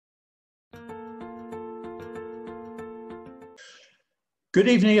Good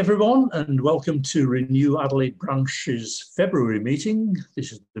evening, everyone, and welcome to Renew Adelaide Branch's February meeting.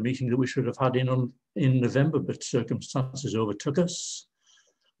 This is the meeting that we should have had in November, but circumstances overtook us.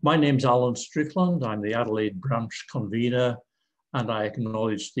 My name's Alan Strickland. I'm the Adelaide Branch convener, and I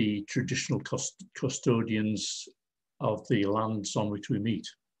acknowledge the traditional custodians of the lands on which we meet.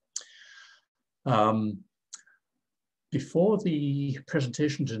 Before the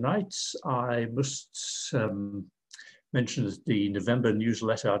presentation tonight, I must mention that the November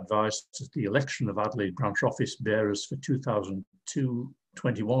newsletter advised that the election of Adelaide Branch office bearers for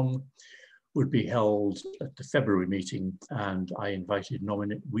 2021 would be held at the February meeting, and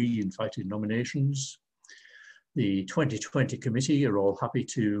we invited nominations. The 2020 committee are all happy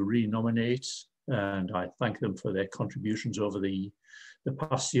to re-nominate, and I thank them for their contributions over the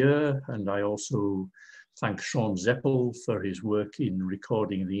past year, and I also thank Sean Zeppel for his work in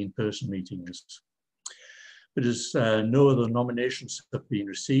recording the in-person meetings. But as no other nominations have been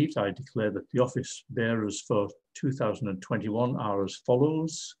received, I declare that the office bearers for 2021 are as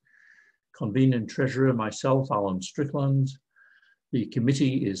follows. Convener and Treasurer, myself, Alan Strickland. The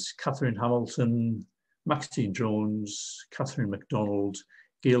committee is Catherine Hamilton, Maxine Jones, Catherine MacDonald,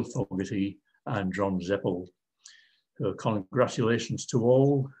 Gail Fogarty, and John Zeppel. Congratulations to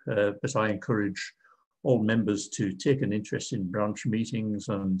all, but I encourage all members to take an interest in branch meetings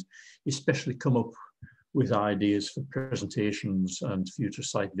and especially come up with ideas for presentations and future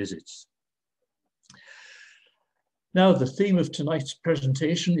site visits. Now, the theme of tonight's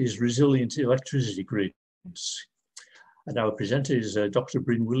presentation is resilient electricity grids. And our presenter is Dr.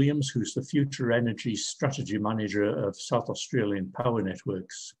 Bryn Williams, who's the Future Energy Strategy Manager of South Australian Power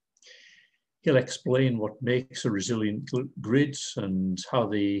Networks. He'll explain what makes a resilient grid and how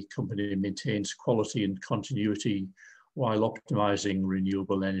the company maintains quality and continuity while optimizing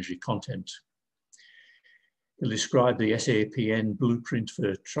renewable energy content. He'll describe the SAPN blueprint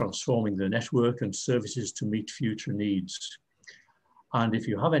for transforming the network and services to meet future needs. And if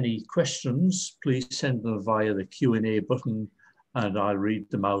you have any questions, please send them via the Q&A button and I'll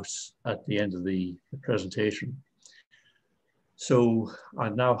read them out at the end of the presentation. So I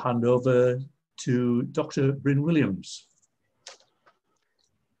now hand over to Dr. Bryn Williams.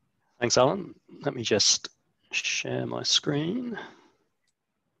 Thanks, Alan. Let me just share my screen.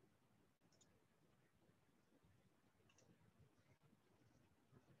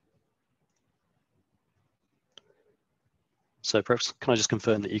 So perhaps, can I just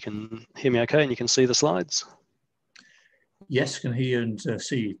confirm that you can hear me okay and you can see the slides? Yes, can hear and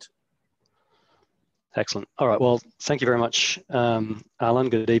see it. Excellent. All right, well, thank you very much, Alan.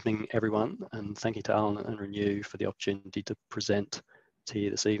 Good evening, everyone. And thank you to Alan and Renew for the opportunity to present to you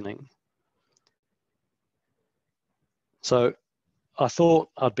this evening. So I thought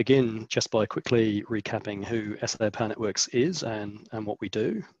I'd begin just by quickly recapping who SA Power Networks is and what we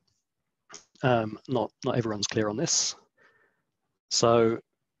do. Not everyone's clear on this. So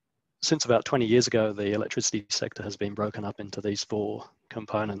since about 20 years ago, the electricity sector has been broken up into these four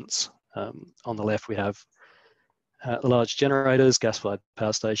components. On the left, we have the large generators, gas-fired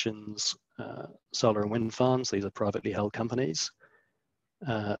power stations, solar and wind farms. These are privately held companies.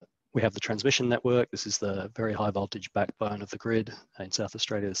 We have the transmission network. This is the very high voltage backbone of the grid. In South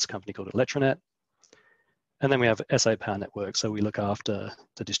Australia, this is a company called Electronet. And then we have SA Power Networks. So we look after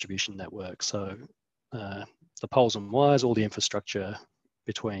the distribution network. So the poles and wires, all the infrastructure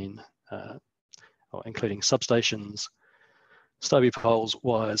between, including substations, stubby poles,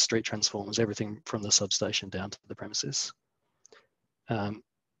 wires, street transformers, everything from the substation down to the premises. And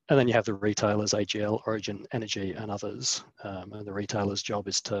then you have the retailers, AGL, Origin Energy, and others. And the retailer's job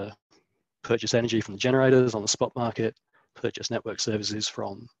is to purchase energy from the generators on the spot market, purchase network services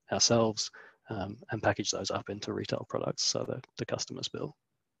from ourselves, and package those up into retail products so that the customers bill.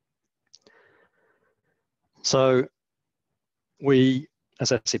 So we,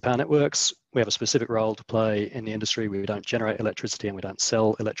 as SA Power Networks, we have a specific role to play in the industry. We don't generate electricity and we don't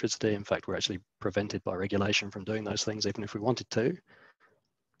sell electricity. In fact, we're actually prevented by regulation from doing those things, even if we wanted to.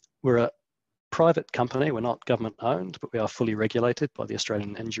 We're a private company. We're not government owned, but we are fully regulated by the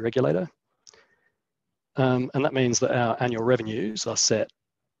Australian Energy Regulator. And that means that our annual revenues are set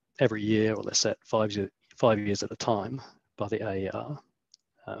every year, or they're set 5 years at a time by the AER.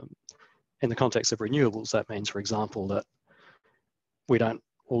 In the context of renewables, that means, for example, that we don't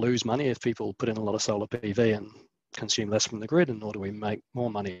lose money if people put in a lot of solar PV and consume less from the grid, and nor do we make more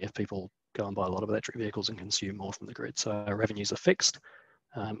money if people go and buy a lot of electric vehicles and consume more from the grid. So our revenues are fixed,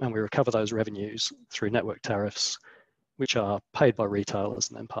 and we recover those revenues through network tariffs, which are paid by retailers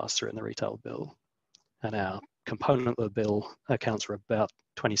and then passed through in the retail bill. And our component of the bill accounts for about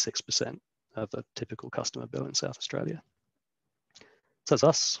 26% of a typical customer bill in South Australia. So that's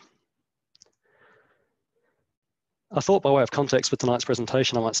us. I thought by way of context for tonight's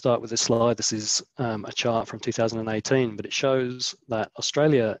presentation, I might start with this slide. This is a chart from 2018, but it shows that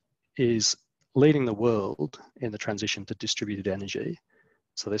Australia is leading the world in the transition to distributed energy.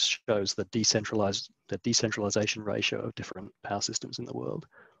 So this shows the decentralization ratio of different power systems in the world.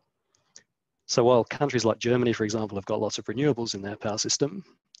 So while countries like Germany, for example, have got lots of renewables in their power system,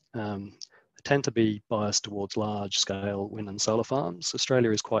 they tend to be biased towards large-scale wind and solar farms.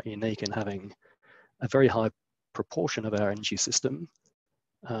 Australia is quite unique in having a very high proportion of our energy system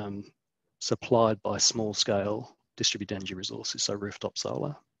supplied by small-scale distributed energy resources, so rooftop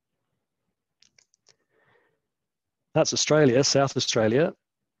solar. That's Australia. South Australia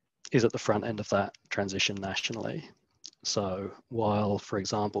is at the front end of that transition nationally. So while, for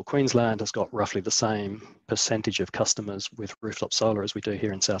example, Queensland has got roughly the same percentage of customers with rooftop solar as we do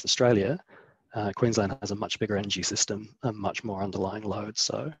here in South Australia, Queensland has a much bigger energy system and much more underlying load.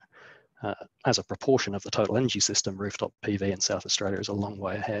 So as a proportion of the total energy system, rooftop PV in South Australia is a long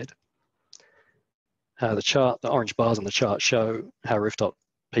way ahead. The orange bars on the chart show how rooftop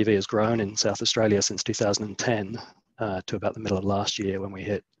PV has grown in South Australia since 2010 to about the middle of last year when we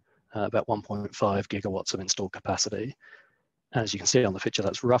hit about 1.5 gigawatts of installed capacity. As you can see on the picture,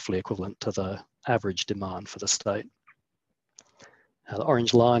 that's roughly equivalent to the average demand for the state. The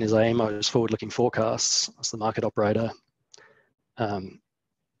orange line is AEMO's forward-looking forecasts. That's the market operator.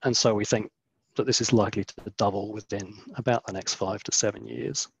 And so we think that this is likely to double within about the next 5 to 7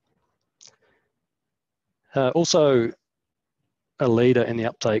 years. Also, a leader in the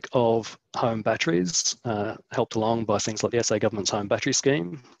uptake of home batteries, helped along by things like the SA government's home battery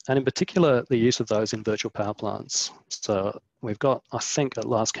scheme, and in particular, the use of those in virtual power plants. So we've got, I think at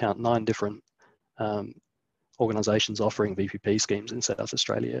last count, 9 different organisations offering VPP schemes in South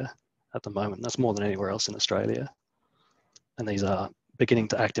Australia at the moment. That's more than anywhere else in Australia. And these are beginning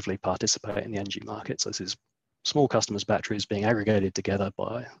to actively participate in the energy market. So this is small customers' batteries being aggregated together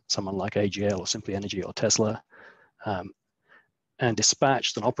by someone like AGL or Simply Energy or Tesla, and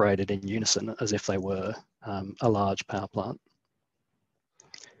dispatched and operated in unison as if they were a large power plant.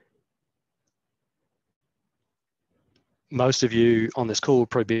 Most of you on this call will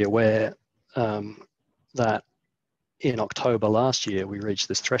probably be aware that in October last year, we reached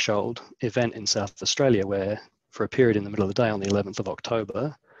this threshold event in South Australia where, for a period in the middle of the day on the 11th of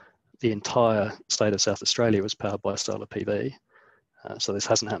October, the entire state of South Australia was powered by solar PV. So this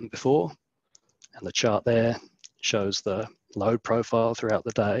hasn't happened before. And the chart there shows the load profile throughout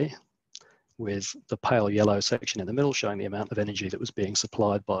the day, with the pale yellow section in the middle showing the amount of energy that was being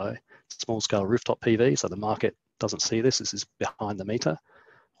supplied by small-scale rooftop PV. So the market doesn't see this. This is behind the meter.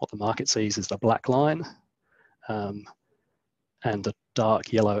 What the market sees is the black line, and the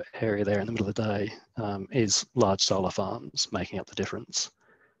dark yellow area there in the middle of the day is large solar farms making up the difference.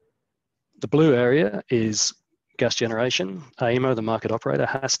 The blue area is gas generation. AEMO, the market operator,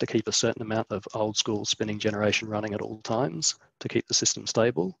 has to keep a certain amount of old school spinning generation running at all times to keep the system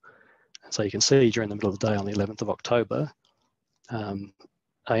stable. So you can see during the middle of the day on the 11th of October,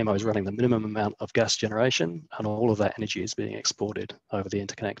 AEMO is running the minimum amount of gas generation, and all of that energy is being exported over the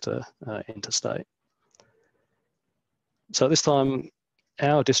interconnector interstate. So at this time,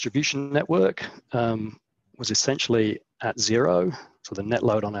 our distribution network was essentially at zero. So the net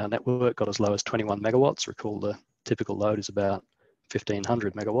load on our network got as low as 21 megawatts. Recall the typical load is about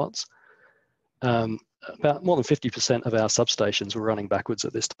 1,500 megawatts. About more than 50% of our substations were running backwards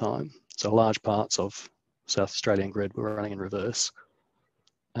at this time. So large parts of South Australian grid were running in reverse.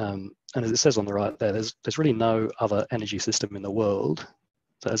 And as it says on the right there, there's really no other energy system in the world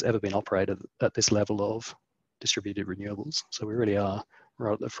that has ever been operated at this level of distributed renewables. So we really are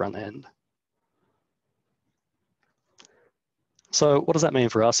right at the front end. So what does that mean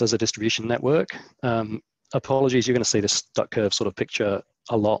for us as a distribution network? Apologies, you're going to see this duck curve sort of picture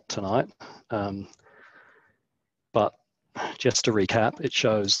a lot tonight. But just to recap, it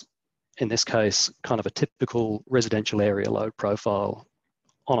shows, in this case, kind of a typical residential area load profile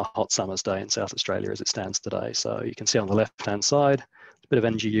on a hot summer's day in South Australia as it stands today. So you can see on the left-hand side, a bit of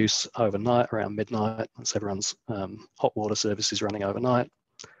energy use overnight around midnight. That's everyone's hot water services running overnight.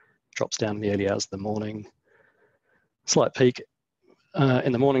 Drops down in the early hours of the morning. Slight peak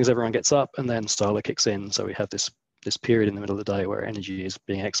in the mornings, everyone gets up, and then solar kicks in. So we have this period in the middle of the day where energy is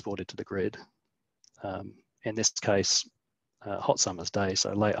being exported to the grid. In this case, hot summer's day,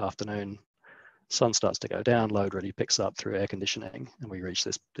 so late afternoon, sun starts to go down, load really picks up through air conditioning, and we reach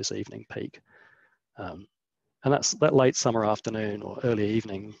this evening peak. And that late summer afternoon or early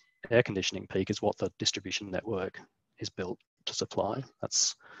evening air conditioning peak is what the distribution network is built to supply.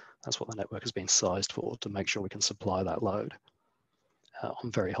 That's what the network has been sized for, to make sure we can supply that load.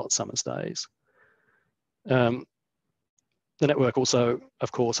 on very hot summer's days. The network also,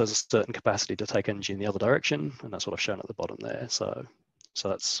 of course, has a certain capacity to take energy in the other direction, and that's what I've shown at the bottom there. So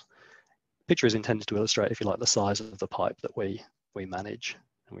that's picture is intended to illustrate, if you like, the size of the pipe that we manage,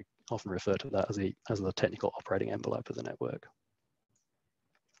 and we often refer to that as the technical operating envelope of the network.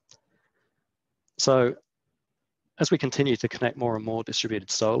 So as we continue to connect more and more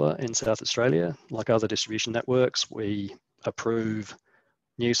distributed solar in South Australia, like other distribution networks, we approve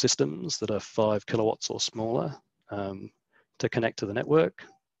new systems that are 5 kilowatts or smaller to connect to the network.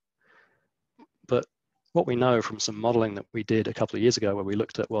 But what we know from some modelling that we did a couple of years ago, where we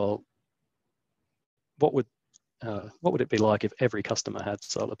looked at, well, what would it be like if every customer had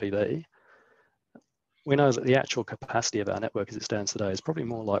solar PV? We know that the actual capacity of our network as it stands today is probably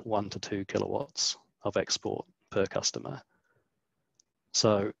more like 1 to 2 kilowatts of export per customer.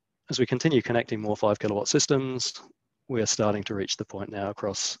 So as we continue connecting more 5 kilowatt systems, we're starting to reach the point now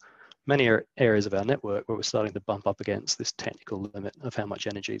across many areas of our network where we're starting to bump up against this technical limit of how much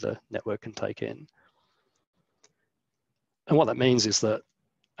energy the network can take in. And what that means is that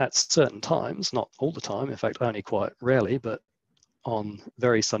at certain times, not all the time, in fact, only quite rarely, but on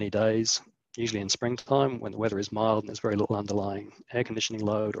very sunny days, usually in springtime when the weather is mild and there's very little underlying air conditioning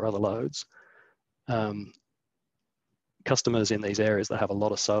load or other loads, customers in these areas that have a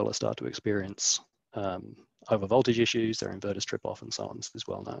lot of solar start to experience over voltage issues, their inverters trip off and so on. This is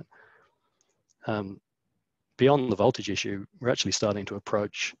well known. Beyond the voltage issue, we're actually starting to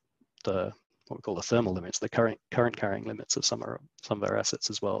approach what we call the thermal limits, the current carrying limits of some of our assets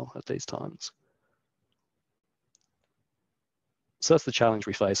as well at these times. So that's the challenge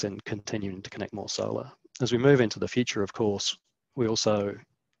we face in continuing to connect more solar. As we move into the future, of course, we also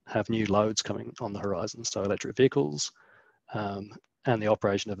have new loads coming on the horizon, so electric vehicles and the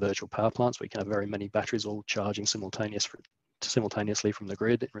operation of virtual power plants. We can have very many batteries all charging simultaneously from the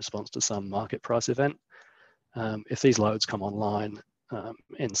grid in response to some market price event. If these loads come online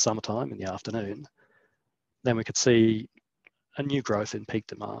in summertime in the afternoon, then we could see a new growth in peak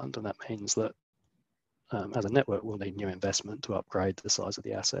demand, and that means that as a network we'll need new investment to upgrade the size of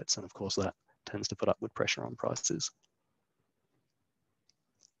the assets, and of course that tends to put upward pressure on prices.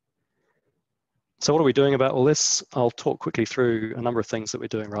 So what are we doing about all this? I'll talk quickly through a number of things that we're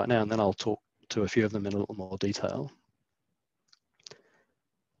doing right now, and then I'll talk to a few of them in a little more detail.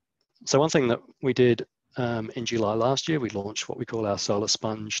 So one thing that we did in July last year, we launched what we call our Solar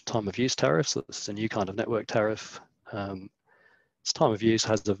Sponge time of use tariff. So this is a new kind of network tariff. This time of use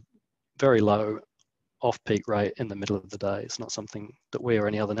has a very low off-peak rate in the middle of the day. It's not something that we or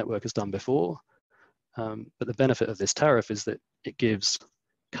any other network has done before. But the benefit of this tariff is that it gives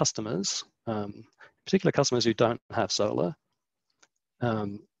customers, particular customers who don't have solar,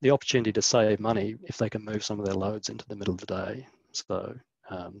 the opportunity to save money if they can move some of their loads into the middle of the day. So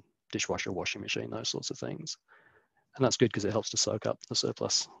dishwasher, washing machine, those sorts of things. And that's good because it helps to soak up the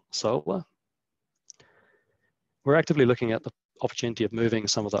surplus solar. We're actively looking at the opportunity of moving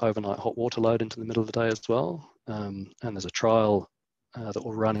some of the overnight hot water load into the middle of the day as well. And there's a trial that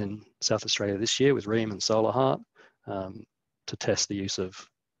will run in South Australia this year with Ream and Solar Heart to test the use of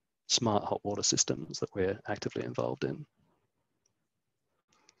smart hot water systems that we're actively involved in.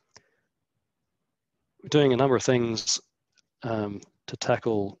 We're doing a number of things to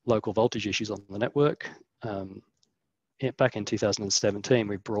tackle local voltage issues on the network. Back in 2017,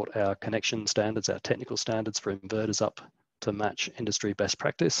 we brought our connection standards, our technical standards for inverters up to match industry best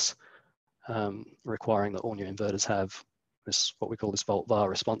practice, requiring that all new inverters have this, what we call this volt VAR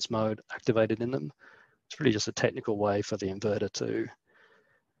response mode activated in them. It's really just a technical way for the inverter to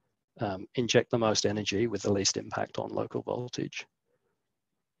inject the most energy with the least impact on local voltage.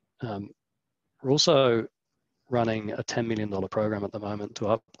 We're also running a $10 million program at the moment to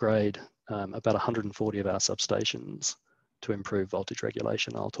upgrade about 140 of our substations to improve voltage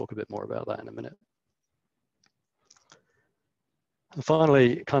regulation. I'll talk a bit more about that in a minute. And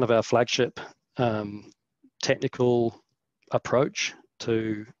finally, kind of our flagship technical approach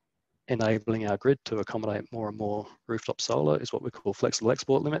to enabling our grid to accommodate more and more rooftop solar is what we call flexible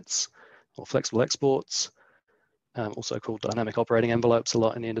export limits or flexible exports, also called dynamic operating envelopes a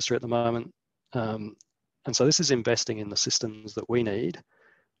lot in the industry at the moment. And so this is investing in the systems that we need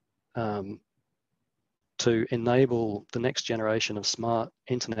to enable the next generation of smart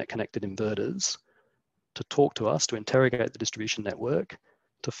internet connected inverters to talk to us, to interrogate the distribution network,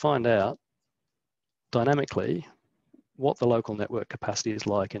 to find out dynamically what the local network capacity is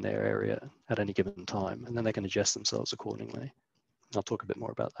like in their area at any given time, and then they can adjust themselves accordingly. I'll talk a bit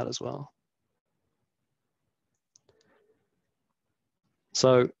more about that as well.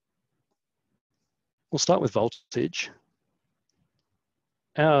 So we'll start with voltage.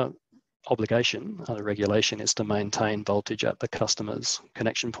 our obligation under regulation is to maintain voltage at the customer's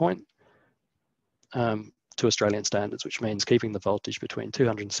connection point to Australian standards, which means keeping the voltage between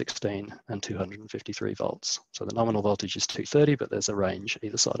 216 and 253 volts. So the nominal voltage is 230, but there's a range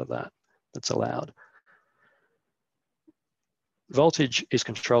either side of that that's allowed. Voltage is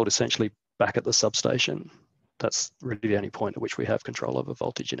controlled essentially back at the substation. That's really the only point at which we have control over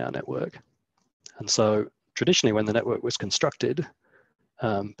voltage in our network. And so traditionally, when the network was constructed,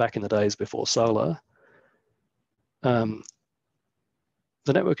 back in the days before solar, the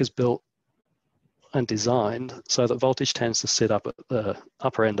network is built and designed so that voltage tends to sit up at the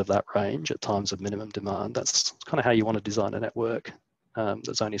upper end of that range at times of minimum demand. That's kind of how you want to design a network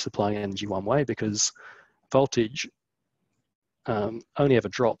that's only supplying energy one way, because voltage only ever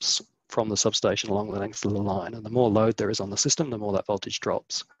drops from the substation along the length of the line. And the more load there is on the system, the more that voltage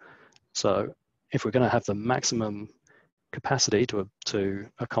drops. So if we're going to have the maximum capacity to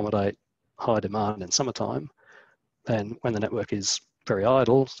accommodate high demand in summertime, then when the network is very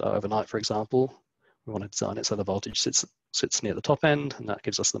idle, so overnight, for example, we want to design it so the voltage sits near the top end, and that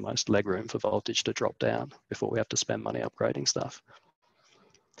gives us the most leg room for voltage to drop down before we have to spend money upgrading stuff.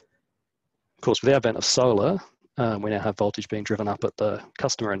 Of course, with the advent of solar, we now have voltage being driven up at the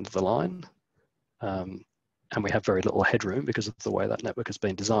customer end of the line, and we have very little headroom because of the way that network has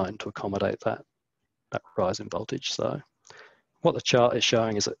been designed to accommodate that rise in voltage. So what the chart is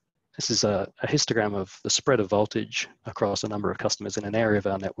showing is that this is a histogram of the spread of voltage across a number of customers in an area of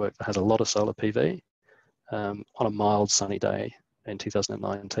our network that has a lot of solar PV on a mild sunny day in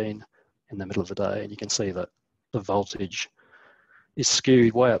 2019 in the middle of the day. And you can see that the voltage is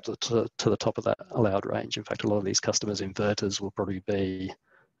skewed way up to the top of that allowed range. In fact, a lot of these customers' inverters will probably be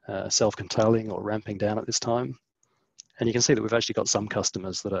self-containing or ramping down at this time. And you can see that we've actually got some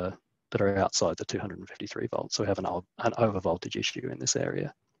customers that are outside the 253 volts. So we have an over voltage issue in this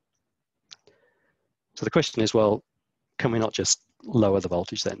area. So the question is, well, can we not just lower the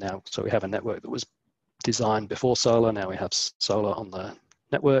voltage then now? So we have a network that was designed before solar. Now we have solar on the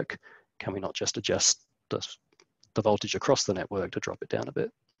network. Can we not just adjust the voltage across the network to drop it down a bit?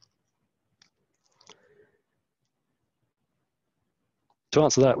 To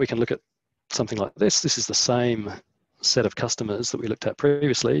answer that, we can look at something like this. This is the same set of customers that we looked at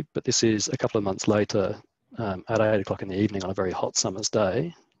previously, but this is a couple of months later at 8 o'clock in the evening on a very hot summer's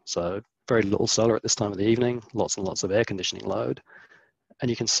day. So very little solar at this time of the evening, lots and lots of air conditioning load. And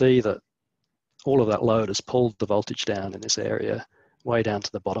you can see that all of that load has pulled the voltage down in this area way down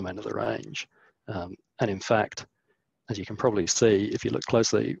to the bottom end of the range. And in fact, as you can probably see, if you look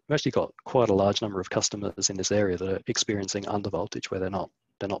closely, we've actually got quite a large number of customers in this area that are experiencing undervoltage where they're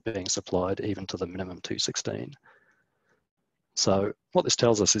not being supplied even to the minimum 216. So what this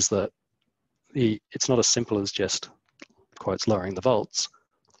tells us is that it's not as simple as just, quotes, lowering the volts.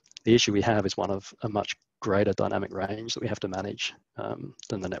 The issue we have is one of a much greater dynamic range that we have to manage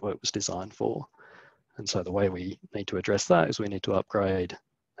than the network was designed for. And so the way we need to address that is we need to upgrade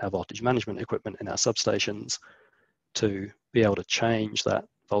our voltage management equipment in our substations to be able to change that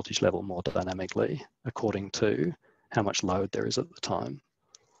voltage level more dynamically according to how much load there is at the time.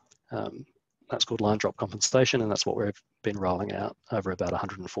 That's called line drop compensation, and that's what we've been rolling out over about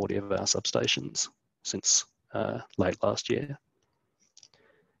 140 of our substations since late last year.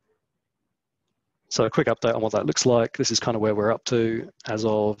 So a quick update on what that looks like. This is kind of where we're up to as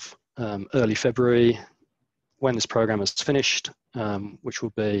of early February. When this program is finished, which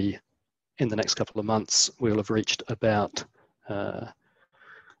will be in the next couple of months, we will have reached about 84%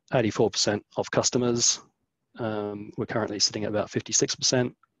 of customers. We're currently sitting at about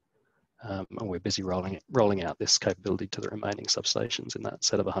 56%, and we're busy rolling out this capability to the remaining substations in that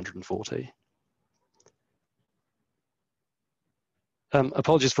set of 140.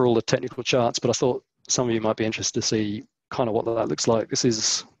 Apologies for all the technical charts, but I thought some of you might be interested to see kind of what that looks like. This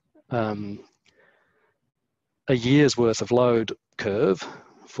is a year's worth of load curve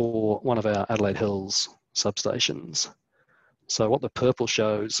for one of our Adelaide Hills substations. So what the purple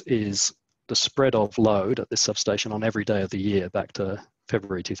shows is the spread of load at this substation on every day of the year back to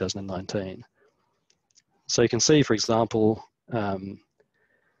February 2019. So you can see, for example,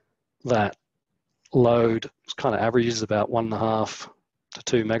 that load kind of averages about 1.5 to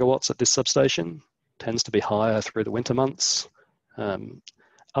 2 megawatts at this substation, tends to be higher through the winter months,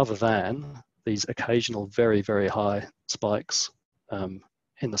 other than these occasional very, very high spikes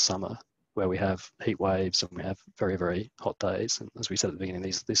in the summer where we have heat waves and we have very, very hot days. And as we said at the beginning,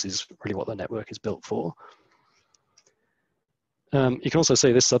 this is really what the network is built for. You can also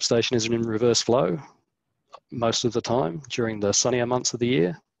see this substation is in reverse flow most of the time during the sunnier months of the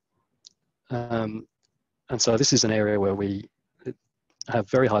year. And so this is an area where we have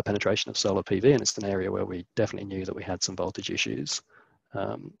very high penetration of solar PV, and it's an area where we definitely knew that we had some voltage issues.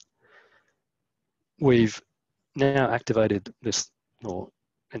 We've now activated this, or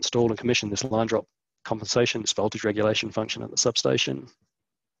installed and commissioned this line drop compensation, this voltage regulation function at the substation.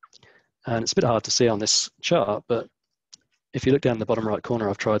 And it's a bit hard to see on this chart, but if you look down in the bottom right corner,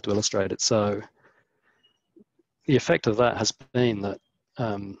 I've tried to illustrate it. So the effect of that has been that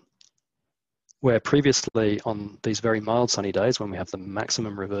where previously on these very mild sunny days when we have the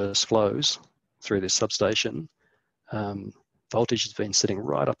maximum reverse flows through this substation, voltage has been sitting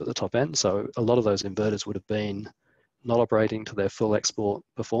right up at the top end. So a lot of those inverters would have been not operating to their full export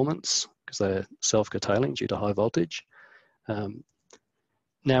performance because they're self-curtailing due to high voltage.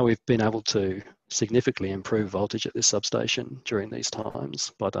 Now we've been able to significantly improve voltage at this substation during these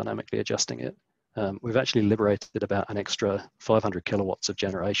times by dynamically adjusting it. We've actually liberated about an extra 500 kilowatts of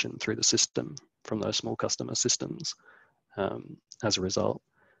generation through the system from those small customer systems as a result.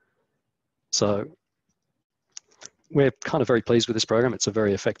 So we're kind of very pleased with this program. It's a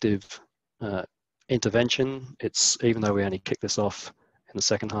very effective intervention. It's, even though we only kicked this off in the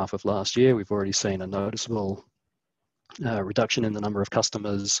second half of last year, we've already seen a noticeable reduction in the number of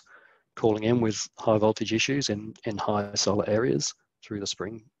customers calling in with high voltage issues in high solar areas through the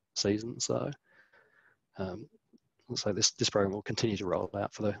spring season. So this program will continue to roll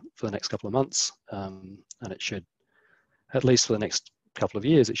out for the next couple of months, and it should, at least for the next couple of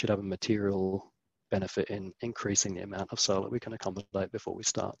years, it should have a material benefit in increasing the amount of solar we can accommodate before we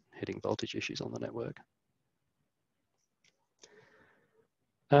start hitting voltage issues on the network.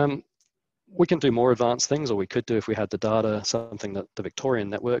 We can do more advanced things, or we could do, if we had the data, something that the Victorian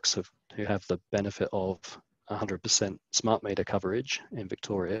networks who have the benefit of 100% smart meter coverage in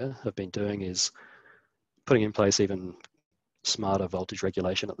Victoria have been doing, is putting in place even smarter voltage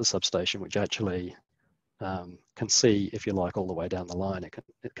regulation at the substation, which actually can see, if you like, all the way down the line.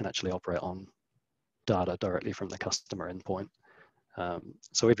 It can actually operate on data directly from the customer endpoint.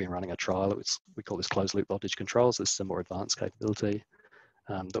 So we've been running a trial. We call this closed loop voltage controls. This is a more advanced capability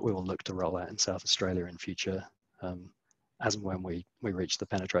that we will look to roll out in South Australia in future, as and when we reach the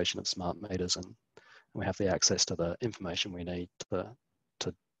penetration of smart meters and we have the access to the information we need to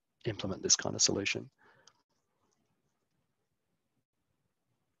implement this kind of solution.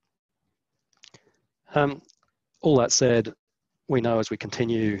 All that said, we know as we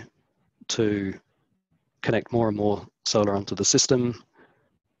continue to connect more and more solar onto the system,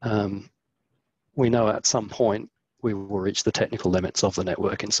 we know at some point we will reach the technical limits of the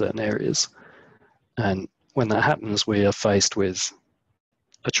network in certain areas. And when that happens, we are faced with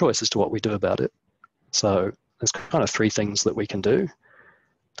a choice as to what we do about it. So there's kind of three things that we can do.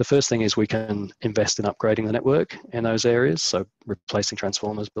 The first thing is we can invest in upgrading the network in those areas, so replacing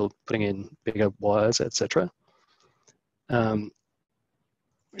transformers, putting in bigger wires, etc.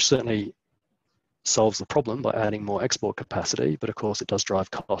 Which certainly solves the problem by adding more export capacity, but of course it does drive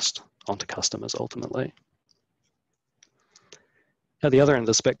cost onto customers ultimately. At the other end of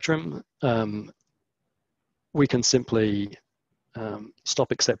the spectrum, we can simply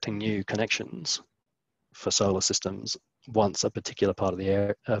stop accepting new connections for solar systems once a particular part of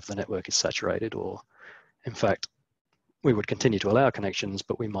the network is saturated, or in fact, we would continue to allow connections,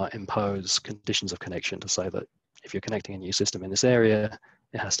 but we might impose conditions of connection to say that if you're connecting a new system in this area,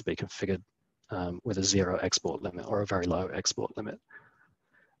 it has to be configured with a 0 export limit or a very low export limit.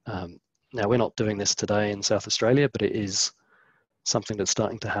 Now, we're not doing this today in South Australia, but it is something that's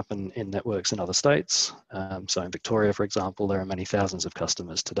starting to happen in networks in other states. So in Victoria, for example, there are many thousands of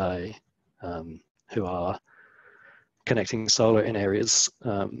customers today who are connecting solar in areas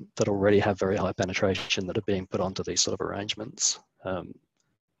that already have very high penetration that are being put onto these sort of arrangements.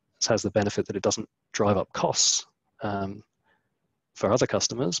 This has the benefit that it doesn't drive up costs for other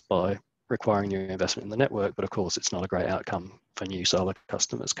customers by requiring new investment in the network, but of course it's not a great outcome for new solar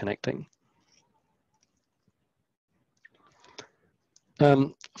customers connecting.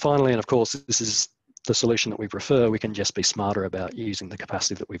 Finally, and of course this is the solution that we prefer, we can just be smarter about using the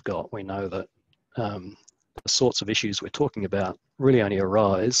capacity that we've got. We know that the sorts of issues we're talking about really only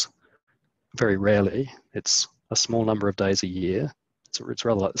arise very rarely. It's a small number of days a year. It's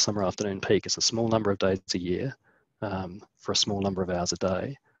rather like the summer afternoon peak. It's a small number of days a year for a small number of hours a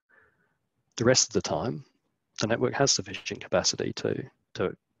day. The rest of the time, the network has sufficient capacity to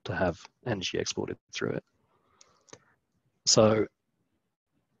have energy exported through it. So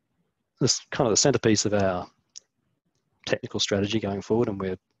this kind of the centerpiece of our technical strategy going forward, and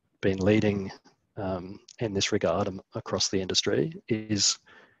we've been leading in this regard across the industry, is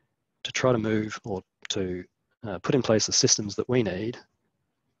to try to move or to put in place the systems that we need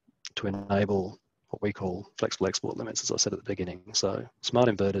to enable what we call flexible export limits, as I said at the beginning. So smart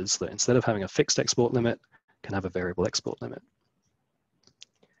inverters that instead of having a fixed export limit can have a variable export limit.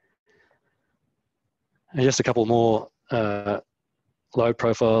 And just a couple more load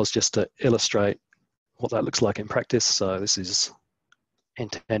profiles just to illustrate what that looks like in practice. So this is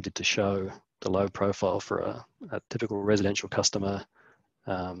intended to show the load profile for a typical residential customer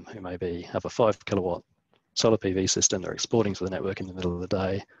who maybe have a 5 kilowatt solar PV system they're exporting to the network in the middle of the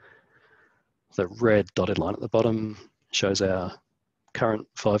day. The red dotted line at the bottom shows our current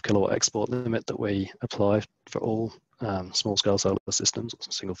 5 kilowatt export limit that we apply for all small scale solar systems,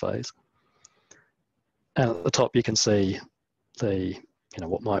 single phase. And at the top you can see the,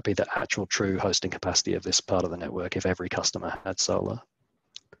 what might be the actual true hosting capacity of this part of the network if every customer had solar.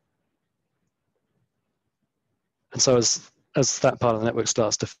 And so as that part of the network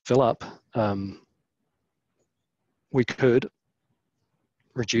starts to fill up, we could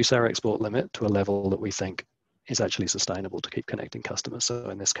reduce our export limit to a level that we think is actually sustainable to keep connecting customers. So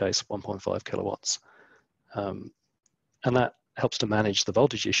in this case, 1.5 kilowatts. And that helps to manage the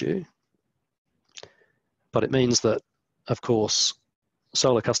voltage issue. But it means that, of course,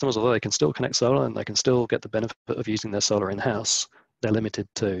 solar customers, although they can still connect solar and they can still get the benefit of using their solar in-house, they're limited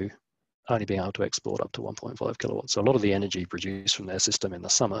to only being able to export up to 1.5 kilowatts. So a lot of the energy produced from their system in the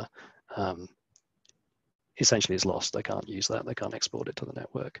summer essentially is lost. They can't use that. They can't export it to the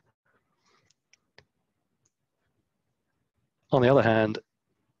network. On the other hand,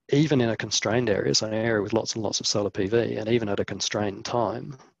 even in a constrained area, so an area with lots and lots of solar PV, and even at a constrained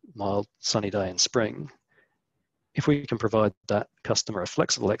time, mild sunny day in spring, if we can provide that customer a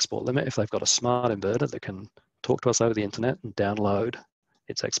flexible export limit, if they've got a smart inverter that can talk to us over the internet and download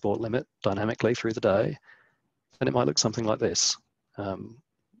its export limit dynamically through the day, then it might look something like this.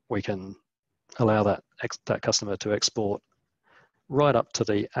 We can allow that customer to export right up to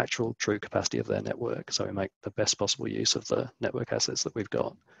the actual true capacity of their network. So we make the best possible use of the network assets that we've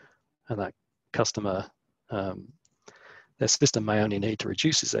got. And that customer, their system may only need to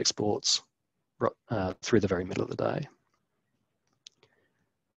reduce its exports through the very middle of the day.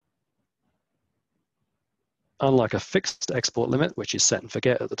 Unlike a fixed export limit, which is set and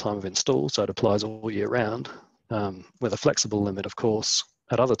forget at the time of install, so it applies all year round, with a flexible limit, of course,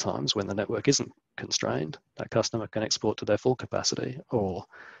 at other times when the network isn't constrained, that customer can export to their full capacity, or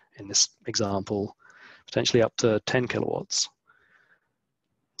in this example, potentially up to 10 kilowatts.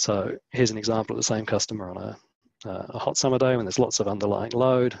 So here's an example of the same customer on a hot summer day when there's lots of underlying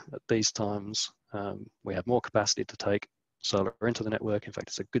load. At these times, we have more capacity to take solar into the network. In fact,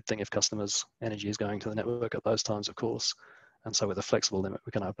 it's a good thing if customers' energy is going to the network at those times, of course. And so with a flexible limit,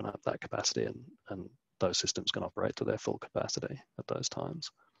 we can open up that capacity and those systems can operate to their full capacity at those times.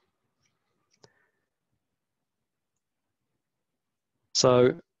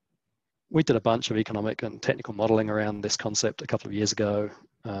 So we did a bunch of economic and technical modeling around this concept a couple of years ago.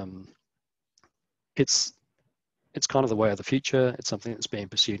 It's kind of the way of the future. It's something that's being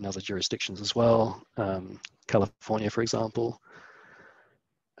pursued in other jurisdictions as well, California, for example.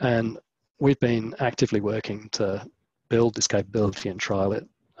 And we've been actively working to build this capability and trial it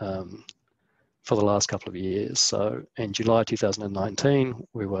for the last couple of years. So in July 2019,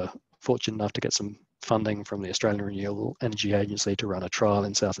 we were fortunate enough to get some funding from the Australian Renewable Energy Agency to run a trial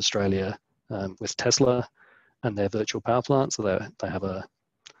in South Australia with Tesla and their virtual power plant. So they have a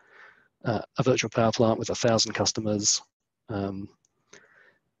virtual power plant with 1,000 customers. And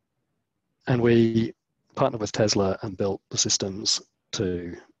we partnered with Tesla and built the systems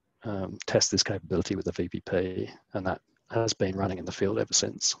to test this capability with the VPP, and that has been running in the field ever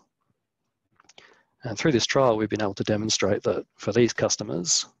since. And through this trial, we've been able to demonstrate that for these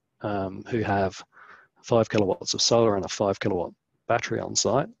customers who have 5 kilowatts of solar and a 5 kilowatt battery on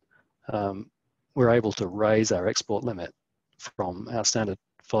site, we're able to raise our export limit from our standard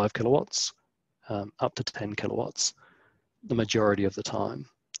 5 kilowatts up to 10 kilowatts the majority of the time,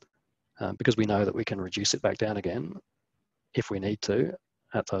 because we know that we can reduce it back down again if we need to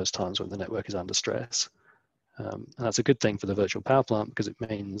at those times when the network is under stress. And that's a good thing for the virtual power plant because it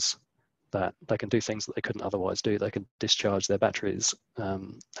means that they can do things that they couldn't otherwise do. They can discharge their batteries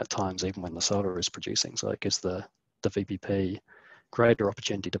at times even when the solar is producing. So it gives the VPP greater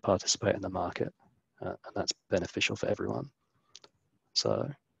opportunity to participate in the market, and that's beneficial for everyone.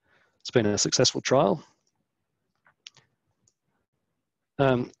 So it's been a successful trial.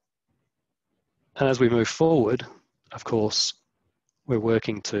 And as we move forward, of course, we're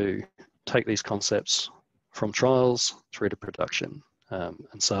working to take these concepts from trials through to production. And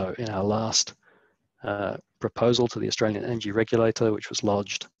so in our last proposal to the Australian Energy Regulator, which was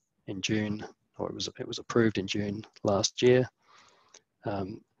lodged in June, or it was approved in June last year,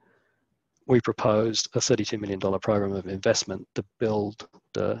 we proposed a $32 million program of investment to build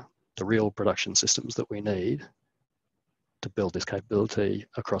the real production systems that we need to build this capability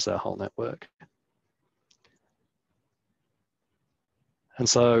across our whole network. And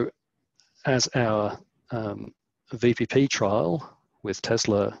so as our VPP trial with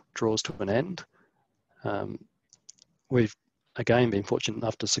Tesla draws to an end, we've again been fortunate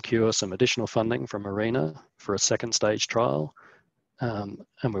enough to secure some additional funding from ARENA for a second stage trial. And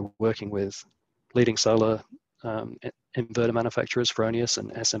we're working with leading solar inverter manufacturers, Fronius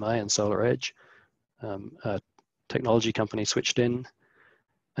and SMA and SolarEdge, a technology company Switched In,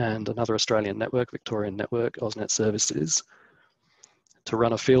 and another Australian network, Victorian network, AusNet Services, to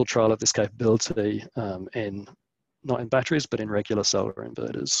run a field trial of this capability not in batteries, but in regular solar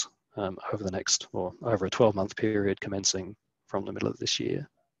inverters over the next, or over a 12-month period commencing from the middle of this year.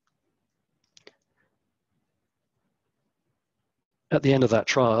 At the end of that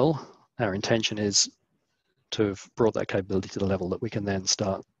trial, our intention is to have brought that capability to the level that we can then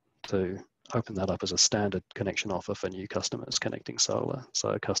start to open that up as a standard connection offer for new customers connecting solar.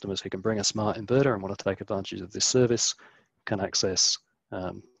 So customers who can bring a smart inverter and want to take advantage of this service can access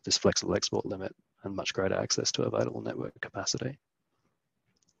this flexible export limit and much greater access to available network capacity.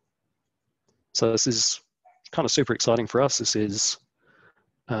 So this is kind of super exciting for us. This is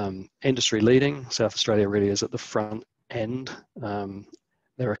industry leading. South Australia really is at the front end.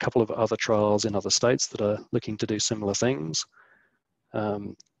 There are a couple of other trials in other states that are looking to do similar things. But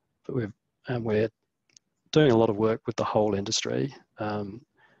we're doing a lot of work with the whole industry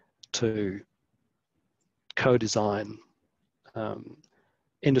to co-design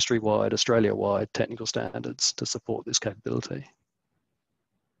industry-wide, Australia-wide technical standards to support this capability.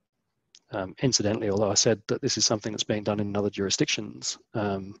 Incidentally, although I said that this is something that's being done in other jurisdictions,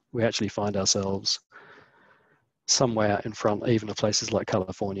 we actually find ourselves somewhere in front even of places like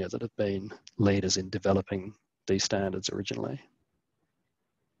California that have been leaders in developing these standards originally.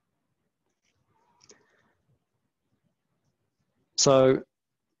 So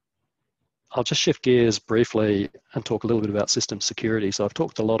I'll just shift gears briefly and talk a little bit about system security. So I've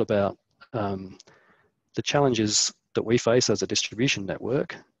talked a lot about the challenges that we face as a distribution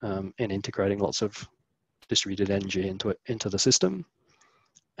network in integrating lots of distributed energy into the system,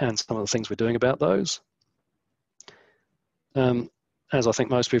 and some of the things we're doing about those. As I think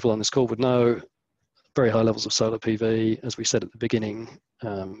most people on this call would know, very high levels of solar PV, as we said at the beginning,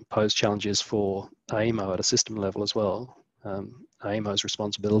 pose challenges for AEMO at a system level as well. AEMO's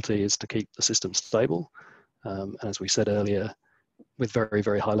responsibility is to keep the system stable. And as we said earlier, with very,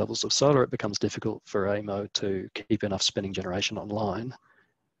 very high levels of solar, it becomes difficult for AEMO to keep enough spinning generation online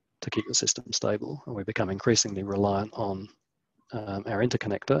to keep the system stable. And we become increasingly reliant on our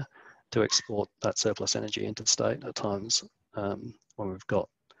interconnector to export that surplus energy interstate at times when we've got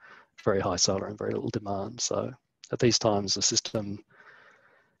very high solar and very little demand. So at these times, the system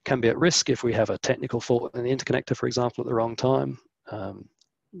can be at risk if we have a technical fault in the interconnector, for example, at the wrong time.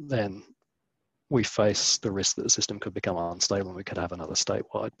 Then we face the risk that the system could become unstable and we could have another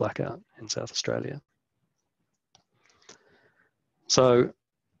statewide blackout in South Australia. So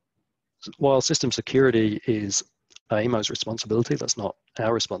while system security is AEMO's responsibility, that's not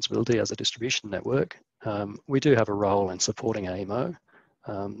our responsibility as a distribution network, we do have a role in supporting AEMO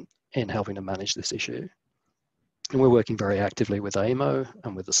in helping to manage this issue. And we're working very actively with AEMO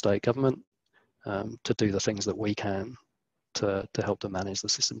and with the state government to do the things that we can to help to manage the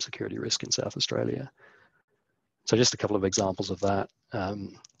system security risk in South Australia. So just a couple of examples of that.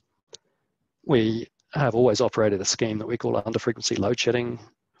 We have always operated a scheme that we call under-frequency load shedding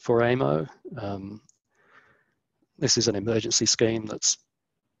for AEMO. This is an emergency scheme that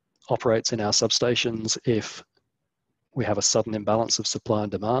operates in our substations if we have a sudden imbalance of supply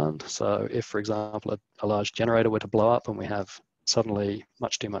and demand. So if, for example, a large generator were to blow up and we have suddenly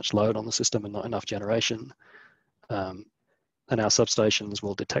much too much load on the system and not enough generation, then our substations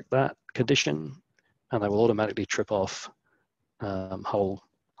will detect that condition and they will automatically trip off whole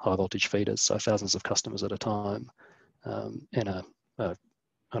high voltage feeders, so thousands of customers at a time, in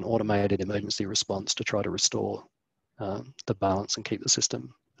an automated emergency response to try to restore the balance and keep the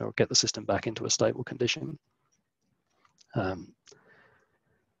system, or get the system back into a stable condition.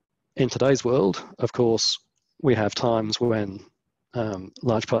 In today's world, of course, we have times when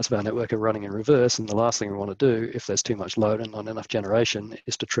large parts of our network are running in reverse, and the last thing we want to do if there's too much load and not enough generation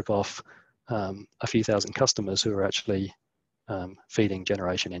is to trip off a few thousand customers who are actually feeding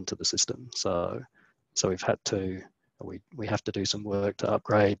generation into the system. So we've had to, we have to do some work to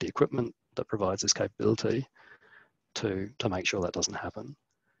upgrade the equipment that provides this capability to make sure that doesn't happen.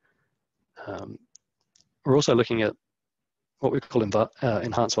 We're also looking at what we call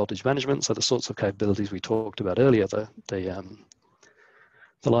enhanced voltage management. So the sorts of capabilities we talked about earlier, the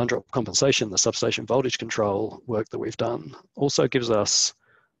line drop compensation, the substation voltage control work that we've done, also gives us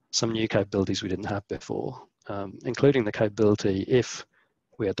some new capabilities we didn't have before, including the capability, if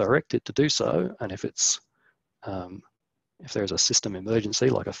we are directed to do so, and if there is a system emergency,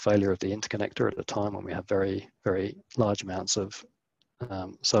 like a failure of the interconnector at a time when we have very, very large amounts of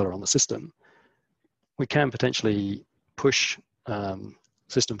solar on the system, we can potentially push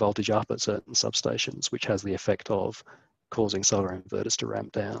system voltage up at certain substations, which has the effect of causing solar inverters to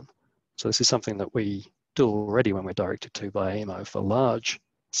ramp down. So this is something that we do already when we're directed to by AEMO. For large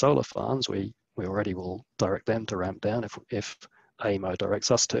solar farms, we already will direct them to ramp down if AEMO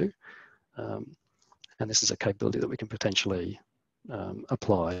directs us to. And this is a capability that we can potentially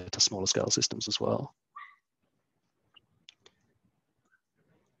apply to smaller scale systems as well.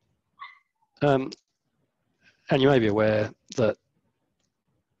 And you may be aware that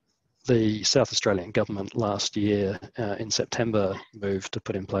the South Australian government last year in September moved to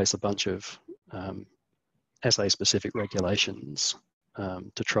put in place a bunch of SA-specific regulations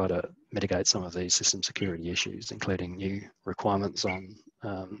to try to mitigate some of these system security issues, including new requirements on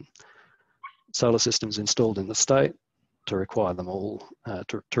solar systems installed in the state to require them all,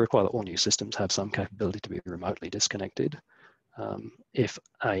 to require that all new systems have some capability to be remotely disconnected if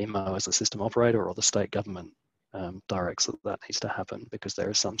AEMO as a system operator or the state government directs that needs to happen because there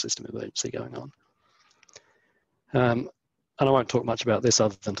is some system emergency going on. And I won't talk much about this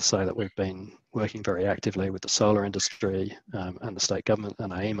other than to say that we've been working very actively with the solar industry and the state government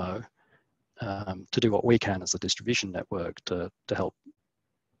and AEMO to do what we can as a distribution network to help,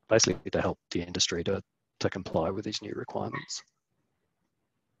 basically to help the industry to comply with these new requirements.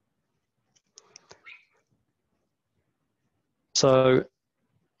 So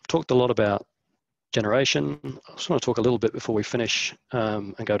I've talked a lot about generation. I just want to talk a little bit before we finish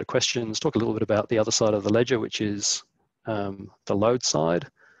and go to questions, talk a little bit about the other side of the ledger, which is the load side.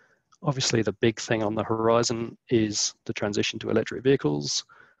 Obviously, the big thing on the horizon is the transition to electric vehicles.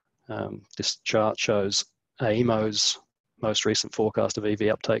 This chart shows AEMO's most recent forecast of EV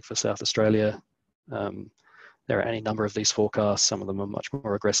uptake for South Australia. There are any number of these forecasts. Some of them are much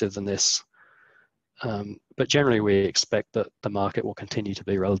more aggressive than this. But generally, we expect that the market will continue to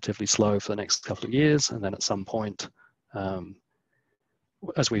be relatively slow for the next couple of years. And then at some point,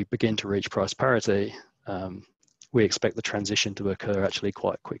 as we begin to reach price parity, we expect the transition to occur actually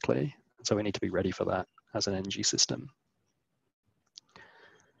quite quickly. So we need to be ready for that as an energy system.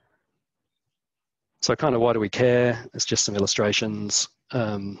 So kind of why do we care? It's just some illustrations.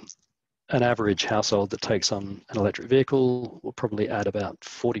 An average household that takes on an electric vehicle will probably add about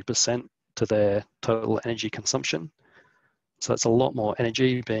 40% to their total energy consumption. So it's a lot more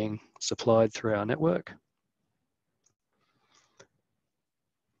energy being supplied through our network.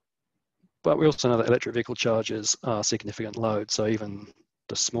 But we also know that electric vehicle chargers are significant loads. So even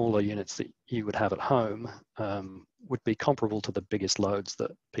the smaller units that you would have at home would be comparable to the biggest loads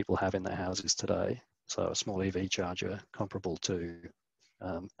that people have in their houses today. So a small EV charger comparable to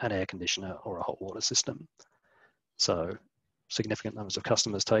an air conditioner or a hot water system. So significant numbers of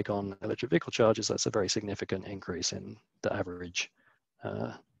customers take on electric vehicle chargers. That's a very significant increase in the average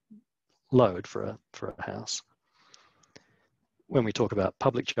load for a house. When we talk about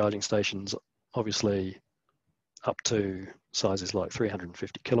public charging stations, obviously up to sizes like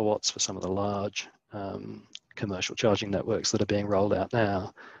 350 kilowatts for some of the large commercial charging networks that are being rolled out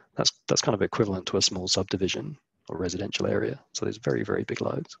now, that's kind of equivalent to a small subdivision or residential area. So there's very, very big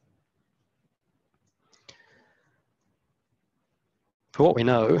loads. For what we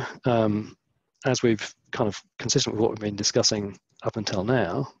know, as we've kind of consistent with what we've been discussing up until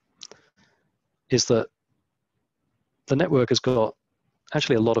now, is that the network has got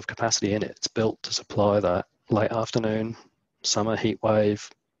actually a lot of capacity in it. It's built to supply that late afternoon, summer heat wave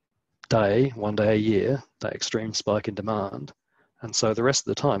day, one day a year, that extreme spike in demand. And so the rest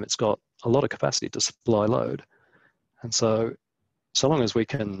of the time, it's got a lot of capacity to supply load. And so long as we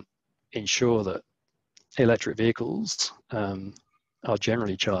can ensure that electric vehicles are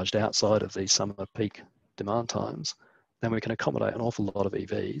generally charged outside of these summer peak demand times, then we can accommodate an awful lot of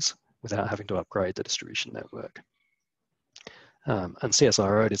EVs without having to upgrade the distribution network. And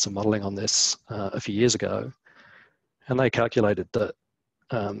CSIRO did some modelling on this a few years ago, and they calculated that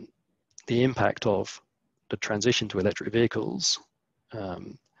the impact of the transition to electric vehicles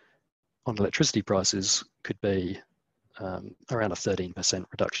on electricity prices could be around a 13%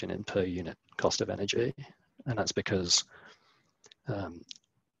 reduction in per unit cost of energy. And that's because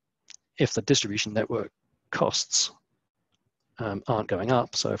if the distribution network costs aren't going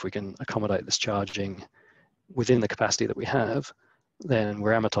up, so if we can accommodate this charging within the capacity that we have, then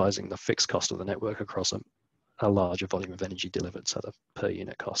we're amortizing the fixed cost of the network across a larger volume of energy delivered, so the per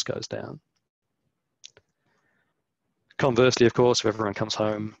unit cost goes down. Conversely, of course, if everyone comes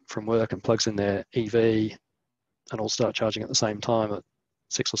home from work and plugs in their EV and all start charging at the same time at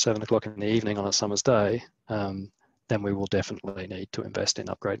 6 or 7 o'clock in the evening on a summer's day, then we will definitely need to invest in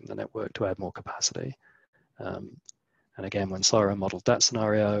upgrading the network to add more capacity. And again, when CSIRO modelled that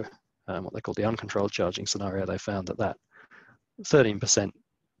scenario, what they called the uncontrolled charging scenario, they found that 13%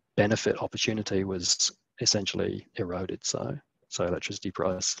 benefit opportunity was essentially eroded. So electricity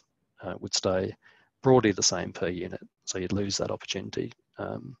price would stay broadly the same per unit. So you'd lose that opportunity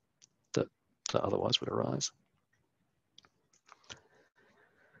that otherwise would arise.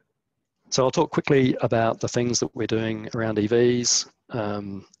 So I'll talk quickly about the things that we're doing around EVs.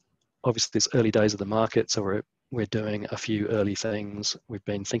 Obviously, it's early days of the market, so we're doing a few early things. We've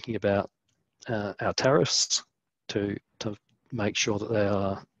been thinking about our tariffs to make sure that they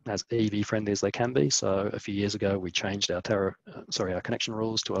are as EV friendly as they can be. So a few years ago, we changed our our connection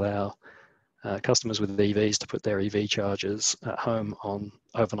rules to allow customers with EVs to put their EV chargers at home on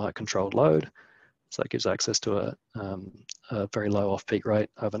overnight controlled load. So it gives access to a very low off-peak rate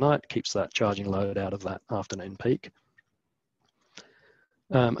overnight, keeps that charging load out of that afternoon peak.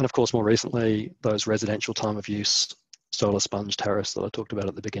 And of course, more recently, those residential time of use solar sponge tariffs that I talked about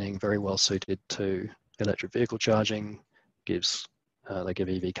at the beginning, very well suited to electric vehicle charging, they give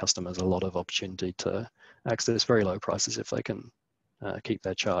EV customers a lot of opportunity to access very low prices if they can keep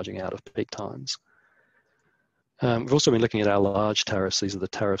their charging out of peak times. We've also been looking at our large tariffs. These are the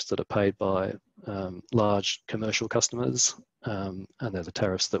tariffs that are paid by large commercial customers, and they're the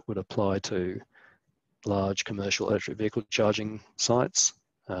tariffs that would apply to large commercial electric vehicle charging sites,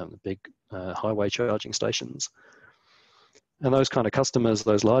 the big highway charging stations. And those kind of customers,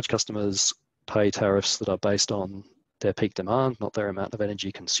 those large customers, pay tariffs that are based on their peak demand, not their amount of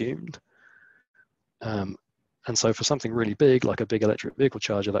energy consumed. And so for something really big, like a big electric vehicle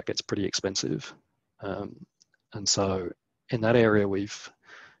charger, that gets pretty expensive. And so in that area, we've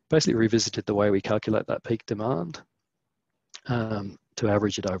basically revisited the way we calculate that peak demand to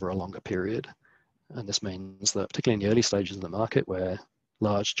average it over a longer period. And this means that particularly in the early stages of the market, where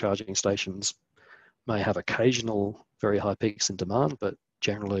large charging stations may have occasional very high peaks in demand, but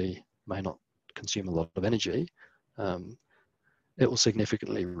generally may not consume a lot of energy, it will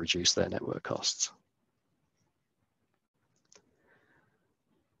significantly reduce their network costs.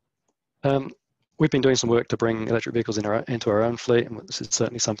 We've been doing some work to bring electric vehicles into our own fleet, and this is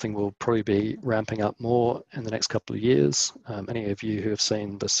certainly something we'll probably be ramping up more in the next couple of years. Any of you who have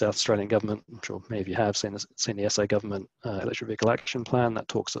seen the South Australian government, I'm sure many of you have seen the SA government electric vehicle action plan, that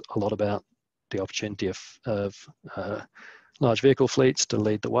talks a lot about the opportunity of large vehicle fleets to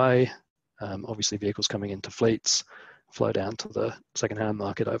lead the way. Obviously, vehicles coming into fleets flow down to the second-hand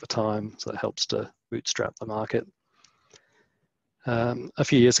market over time, so it helps to bootstrap the market. A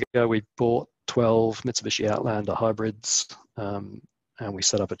few years ago, we bought 12 Mitsubishi Outlander hybrids, and we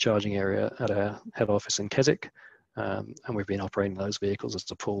set up a charging area at our head office in Keswick, and we've been operating those vehicles as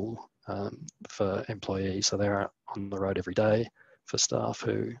a pool for employees, so they're out on the road every day for staff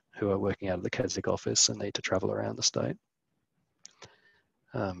who are working out of the Keswick office and need to travel around the state.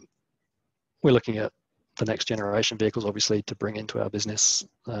 We're looking at the next generation vehicles, obviously, to bring into our business,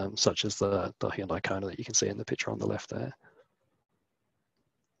 such as the Hyundai Kona that you can see in the picture on the left there.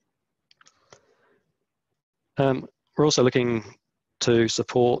 We're also looking to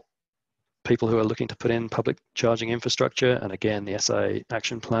support people who are looking to put in public charging infrastructure. And again, the SA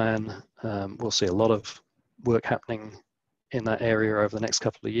action plan, we'll see a lot of work happening in that area over the next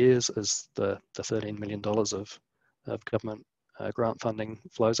couple of years as the $13 million of government grant funding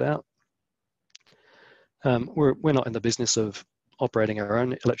flows out. We're not in the business of operating our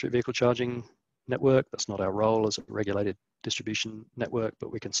own electric vehicle charging network. That's not our role as a regulated distribution network,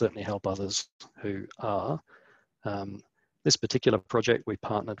 but we can certainly help others who are. This particular project, we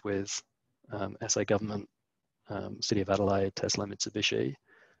partnered with SA government, City of Adelaide, Tesla, Mitsubishi,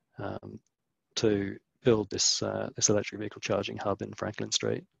 to build this electric vehicle charging hub in Franklin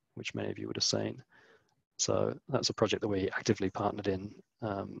Street, which many of you would have seen. So that's a project that we actively partnered in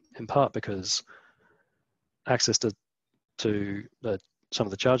part because access to some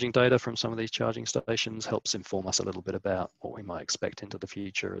of the charging data from some of these charging stations helps inform us a little bit about what we might expect into the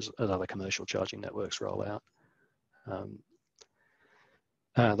future as other commercial charging networks roll out.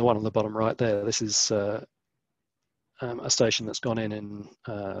 The one on the bottom right there, this is a station that's gone in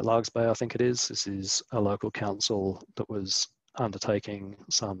Largs Bay, I think it is. This is a local council that was undertaking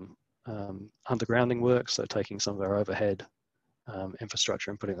some undergrounding work, so taking some of our overhead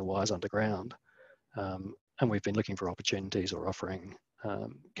infrastructure and putting the wires underground. we've been looking for opportunities or offering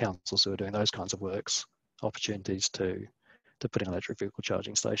councils who are doing those kinds of works opportunities to put in electric vehicle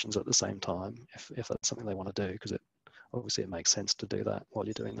charging stations at the same time, if that's something they want to do, because obviously it makes sense to do that while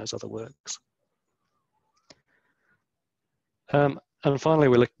you're doing those other works. And finally,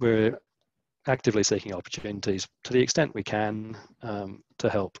 we're actively seeking opportunities to the extent we can to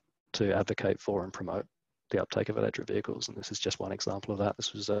help to advocate for and promote the uptake of electric vehicles. And this is just one example of that.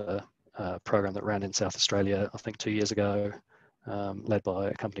 This was a program that ran in South Australia, I think 2 years ago, led by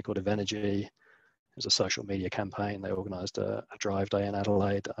a company called Evenergy. It was a social media campaign. They organised a drive day in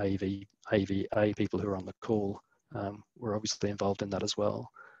Adelaide. AVA people who were on the call were obviously involved in that as well.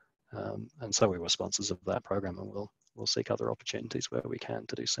 And so we were sponsors of that program, and we'll seek other opportunities where we can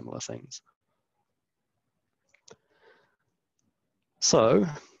to do similar things. So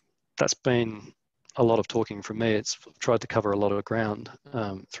that's been a lot of talking from me. It's tried to cover a lot of ground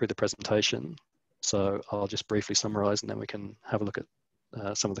through the presentation. So I'll just briefly summarise, and then we can have a look at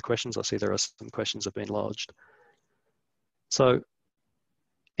some of the questions. I see there are some questions have been lodged. So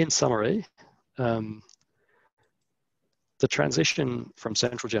in summary, the transition from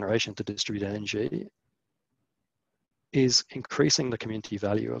central generation to distributed energy is increasing the community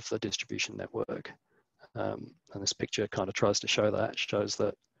value of the distribution network. And this picture kind of tries to show that. It shows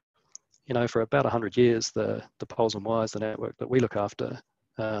that, you know, for about 100 years, the poles and wires, the network that we look after,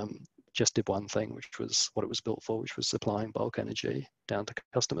 just did one thing, which was what it was built for, which was supplying bulk energy down to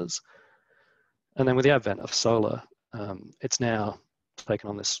customers. And then with the advent of solar, it's now taken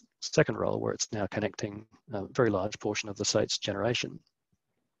on this second role where it's now connecting a very large portion of the state's generation.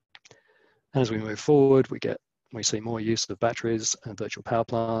 And as we move forward, we see more use of batteries and virtual power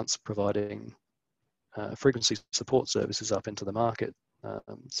plants providing frequency support services up into the market.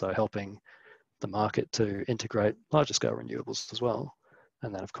 So helping the market to integrate larger scale renewables as well.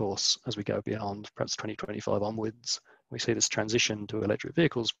 And then of course, as we go beyond perhaps 2025 onwards, we see this transition to electric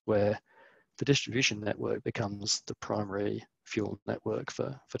vehicles where the distribution network becomes the primary fuel network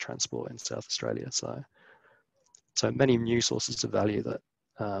for transport in South Australia. So many new sources of value that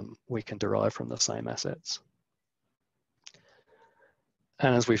we can derive from the same assets.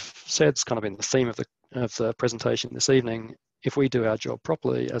 And as we've said, it's kind of been the theme of the presentation this evening. If we do our job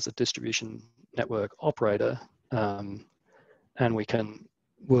properly as a distribution network operator, and we can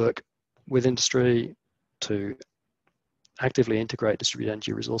work with industry to actively integrate distributed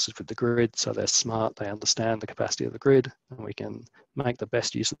energy resources with the grid, so they're smart, they understand the capacity of the grid, and we can make the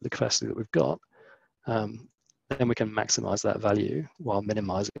best use of the capacity that we've got, then we can maximize that value while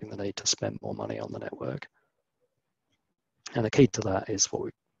minimizing the need to spend more money on the network. And the key to that is what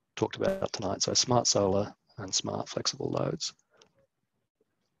we talked about tonight, so smart solar and smart flexible loads.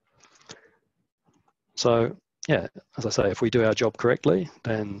 So yeah, as I say, if we do our job correctly,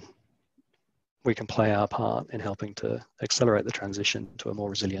 then we can play our part in helping to accelerate the transition to a more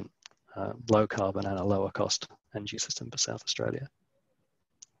resilient, low carbon and a lower cost energy system for South Australia.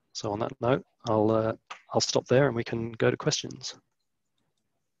 So on that note, I'll stop there and we can go to questions.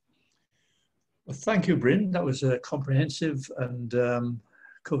 Well, thank you, Bryn. That was comprehensive and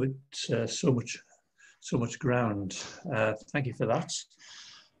covered so much ground. Thank you for that.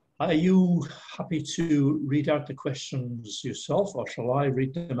 Are you happy to read out the questions yourself, or shall I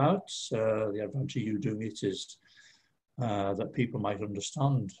read them out? The advantage of you doing it is that people might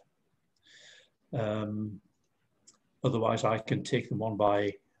understand. Otherwise, I can take them one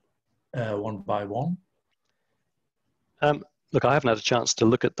by one. Look, I haven't had a chance to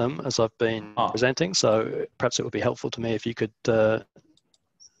look at them as I've been presenting, so perhaps it would be helpful to me if you could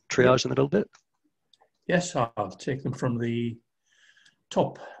triage them a little bit. Yes, I'll take them from the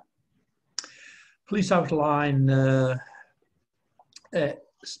top. Please outline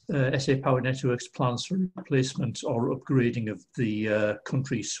SA Power Networks plans for replacement or upgrading of the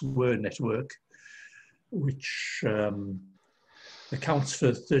country SWIR network, which accounts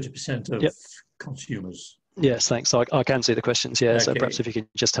for 30% of consumers. Yes, thanks. So I can see the questions, yeah. Okay. So perhaps if you could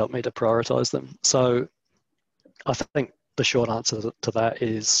just help me to prioritise them. So I think the short answer to that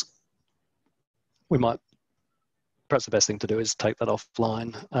is perhaps the best thing to do is take that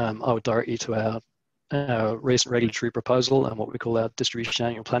offline. I would direct you to our recent regulatory proposal and what we call our distribution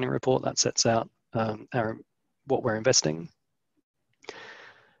annual planning report that sets out what we're investing.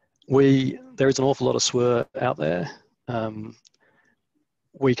 There is an awful lot of SWIR out there.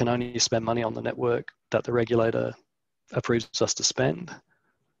 We can only spend money on the network that the regulator approves us to spend.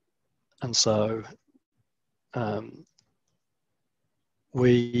 And so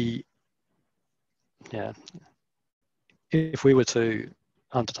if we were to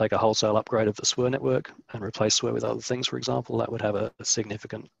undertake a wholesale upgrade of the SWIR network and replace SWIR with other things, for example, that would have a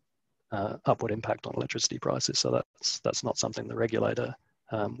significant upward impact on electricity prices. So that's not something the regulator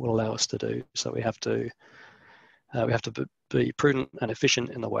will allow us to do. So we have to be prudent and efficient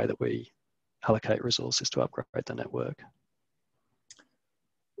in the way that we allocate resources to upgrade the network.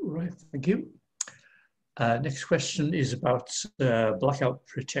 Right, thank you. Next question is about blackout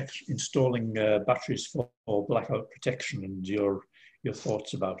protection, installing batteries for blackout protection, and your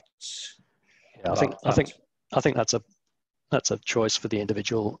thoughts about. Yeah, I think that's a choice for the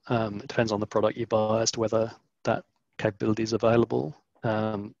individual. It depends on the product you buy as to whether that capability is available.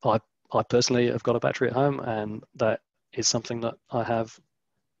 I personally have got a battery at home, and that is something that I have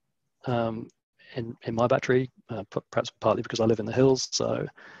in my battery, perhaps partly because I live in the hills, so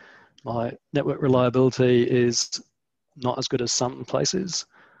my network reliability is not as good as some places.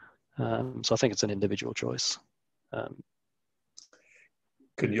 So I think it's an individual choice.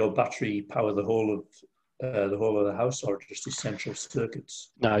 Can your battery power the whole of the house, or just essential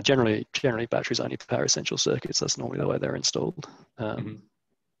circuits? No, generally batteries only power essential circuits. That's normally the way they're installed. And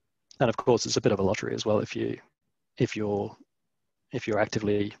of course, it's a bit of a lottery as well. If you're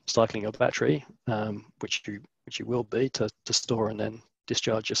actively cycling your battery, which you will be to store and then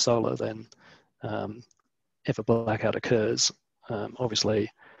discharge your solar, then if a blackout occurs, obviously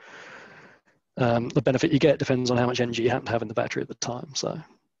the benefit you get depends on how much energy you happen to have in the battery at the time. So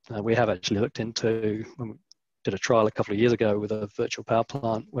we have actually looked into, when we did a trial a couple of years ago with a virtual power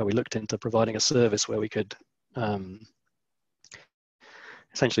plant, where we looked into providing a service where we could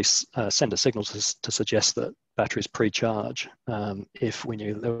essentially send a signal to suggest that batteries pre-charge if we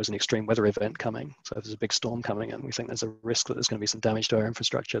knew there was an extreme weather event coming. So if there's a big storm coming and we think there's a risk that there's going to be some damage to our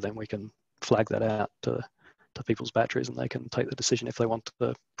infrastructure, then we can flag that out to people's batteries, and they can take the decision if they want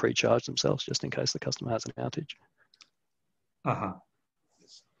to pre-charge themselves just in case the customer has an outage.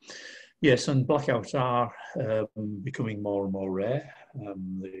 Yes, and blackouts are becoming more and more rare.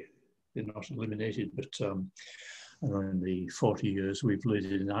 They're not eliminated, but in the 40 years we've lived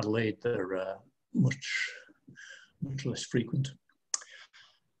in Adelaide, they're much less frequent.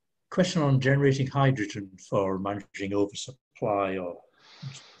 Question on generating hydrogen for managing oversupply, or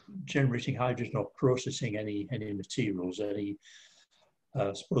generating hydrogen or processing any materials. I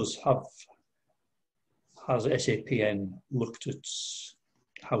suppose, has SAPN looked at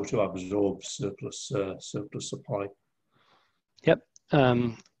how to absorb surplus supply? Yep.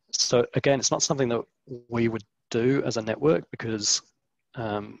 So again, it's not something that we would do as a network, because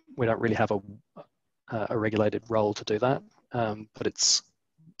we don't really have a regulated role to do that. But it's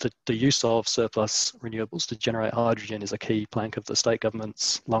the use of surplus renewables to generate hydrogen is a key plank of the state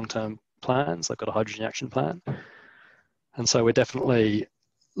government's long-term plans. They've got a hydrogen action plan. And so we're definitely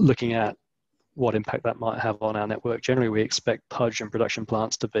looking at what impact that might have on our network. Generally, we expect hydrogen production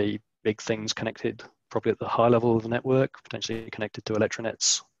plants to be big things connected probably at the high level of the network, potentially connected to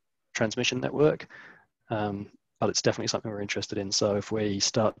Electronet's transmission network. But it's definitely something we're interested in. So if we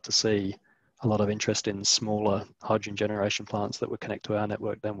start to see a lot of interest in smaller hydrogen generation plants that would connect to our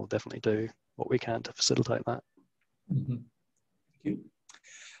network, then we'll definitely do what we can to facilitate that. Mm-hmm. Thank you.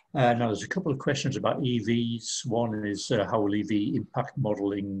 Now there's a couple of questions about EVs. One is how will EV impact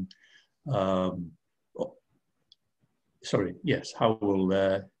modelling? How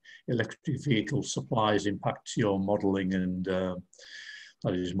will electric vehicle supplies impact your modelling, and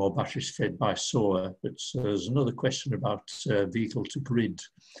that is more batteries fed by solar. But there's another question about vehicle to grid,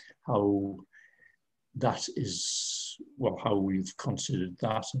 how that is, well, how we've considered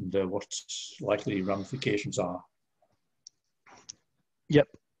that, and what likely ramifications are. Yep.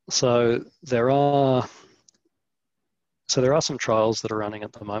 So there are some trials that are running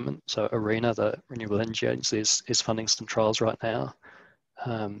at the moment. So ARENA, the Renewable Energy Agency, is funding some trials right now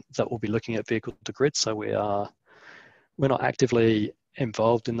that will be looking at vehicle to grid. So we're not actively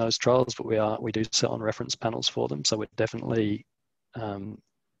involved in those trials, but we do sit on reference panels for them. So we're definitely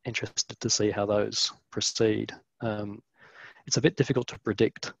interested to see how those proceed. It's a bit difficult to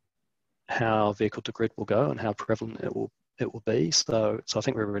predict how vehicle to grid will go and how prevalent it will be. So I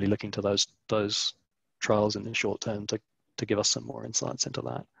think we're really looking to those trials in the short term to give us some more insights into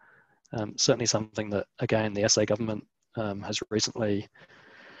that. Certainly something that, again, the SA government has recently,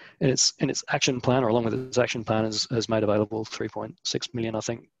 in its action plan, or along with its action plan, has made available $3.6 million, I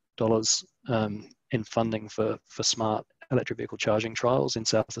think, in funding for smart electric vehicle charging trials in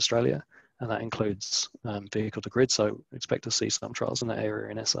South Australia, and that includes vehicle to grid. So expect to see some trials in that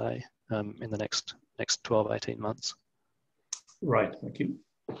area in SA in the next 12, 18 months. Right, thank you.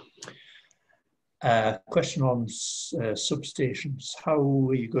 Question on substations. How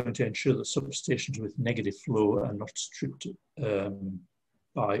are you going to ensure that substations with negative flow are not stripped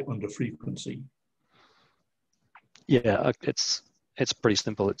by under frequency? Yeah, it's it's pretty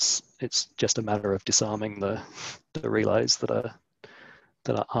simple. It's just a matter of disarming the relays that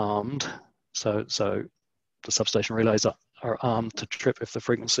are armed. So the substation relays are armed to trip if the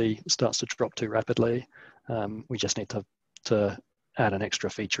frequency starts to drop too rapidly. We just need to add an extra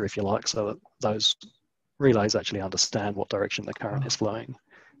feature, if you like, so that those relays actually understand what direction the current is flowing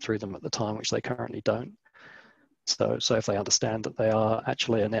through them at the time, which they currently don't. So if they understand that they are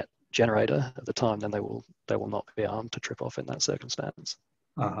actually a net generator at the time, then they will not be armed to trip off in that circumstance.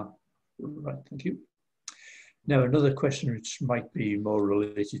 Right, thank you. Now another question which might be more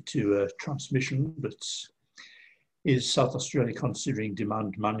related to transmission, but is South Australia considering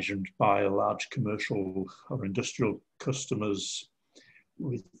demand management by large commercial or industrial customers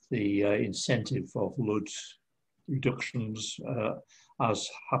with the incentive of load reductions, as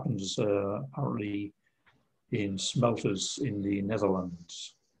happens apparently in smelters in the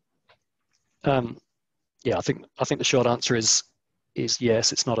Netherlands? Yeah, I think the short answer is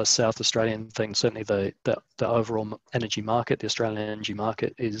yes. It's not a South Australian thing. Certainly, the overall energy market, the Australian energy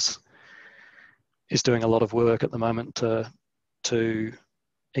market, is doing a lot of work at the moment to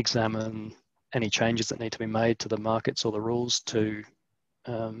examine any changes that need to be made to the markets or the rules to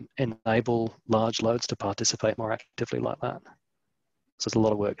enable large loads to participate more actively like that. So there's a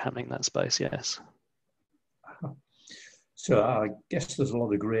lot of work happening in that space, yes. So I guess there's a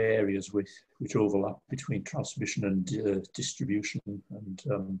lot of grey areas which overlap between transmission and distribution,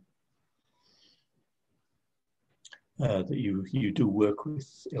 and that you do work with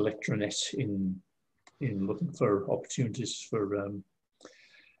Electronet in looking for opportunities for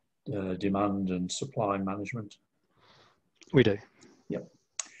demand and supply management. We do. Yep.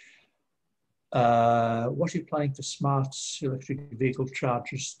 What are you planning for smart electric vehicle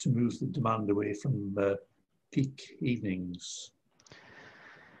chargers to move the demand away from peak evenings?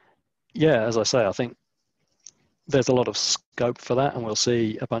 Yeah, as I say, I think there's a lot of scope for that, and we'll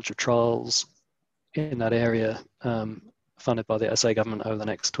see a bunch of trials in that area funded by the SA government over the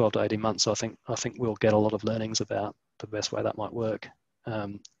next 12 to 18 months. So I think we'll get a lot of learnings about the best way that might work.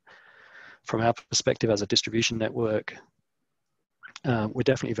 From our perspective as a distribution network, we're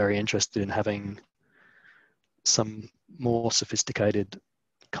definitely very interested in having some more sophisticated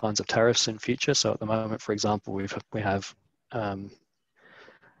kinds of tariffs in future. So at the moment, for example, we have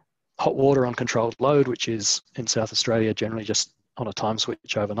hot water on controlled load, which is in South Australia generally just on a time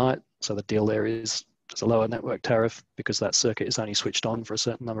switch overnight. So the deal there is there's a lower network tariff because that circuit is only switched on for a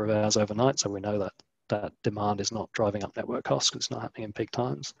certain number of hours overnight. So we know that that demand is not driving up network costs because it's not happening in peak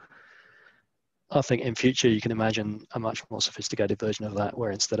times. I think in future, you can imagine a much more sophisticated version of that,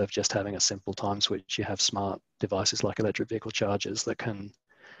 where instead of just having a simple time switch, you have smart devices like electric vehicle chargers that can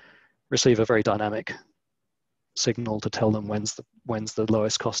receive a very dynamic signal to tell them when's the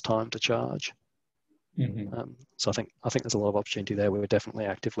lowest cost time to charge. Mm-hmm. So I think there's a lot of opportunity there. We're definitely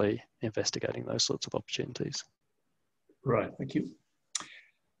actively investigating those sorts of opportunities. Right, thank you.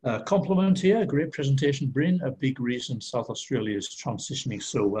 Compliment here, great presentation, Bryn. A big reason South Australia is transitioning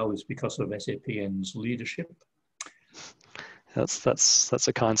so well is because of SAPN's leadership. That's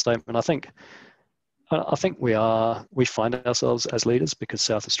a kind statement. I think we find ourselves as leaders because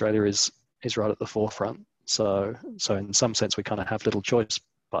South Australia is right at the forefront. So in some sense we kind of have little choice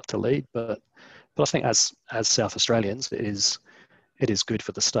but to lead. But I think as South Australians, it is good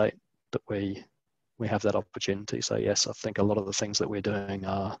for the state that we have that opportunity. So yes, I think a lot of the things that we're doing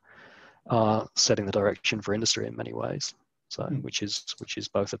are setting the direction for industry in many ways. So which is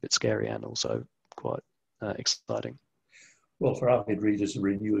both a bit scary and also quite exciting. Well, for avid readers of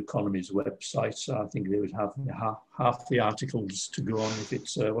Renew Economy's website, I think they would have half the articles to go on if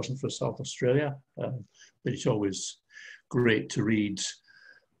it wasn't for South Australia. But it's always great to read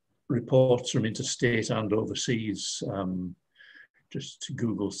reports from interstate and overseas. Just to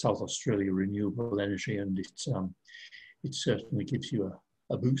Google South Australia renewable energy, and it certainly gives you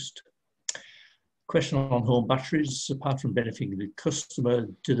a boost. Question on home batteries: apart from benefiting the customer,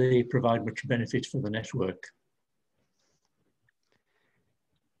 do they provide much benefit for the network?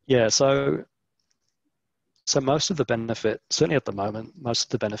 Yeah, so most of the benefit, certainly at the moment, most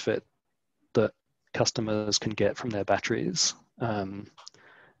of the benefit that customers can get from their batteries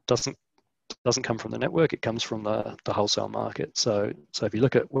doesn't come from the network, it comes from the wholesale market. So if you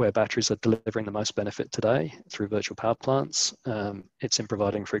look at where batteries are delivering the most benefit today through virtual power plants, it's in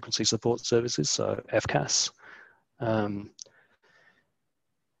providing frequency support services, so FCAS,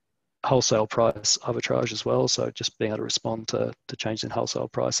 wholesale price arbitrage as well, so just being able to respond to changes in wholesale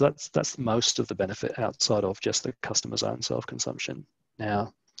price. So that's most of the benefit outside of just the customer's own self-consumption.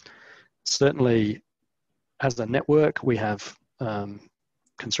 Now, certainly as a network, we have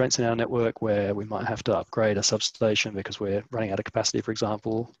constraints in our network where we might have to upgrade a substation because we're running out of capacity, for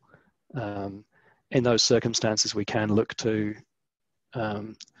example. In those circumstances, we can look to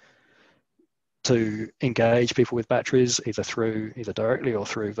engage people with batteries either directly or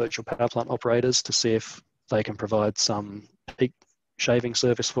through virtual power plant operators to see if they can provide some peak shaving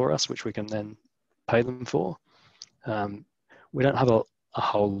service for us, which we can then pay them for. We don't have a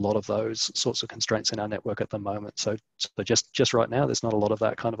whole lot of those sorts of constraints in our network at the moment. So just right now, there's not a lot of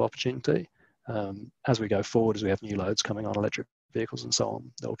that kind of opportunity. As we go forward, as we have new loads coming on electric vehicles and so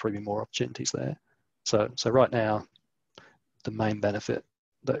on, there will probably be more opportunities there. So right now, the main benefit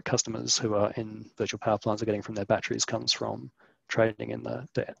that customers who are in virtual power plants are getting from their batteries comes from trading in the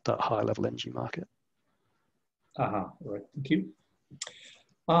high level energy market. Right, thank you.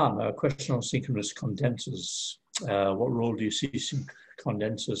 Now a question on synchronous condensers. What role do you see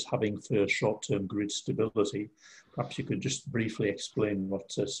condensers having for short-term grid stability? Perhaps you could just briefly explain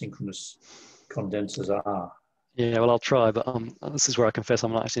what synchronous condensers are. Yeah, well, I'll try, but this is where I confess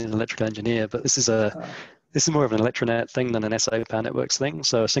I'm not actually an electrical engineer, but this is more of an electronet thing than an SA power networks thing.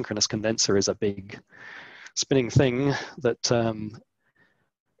 So a synchronous condenser is a big spinning thing that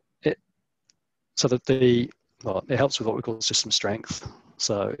it helps with what we call system strength.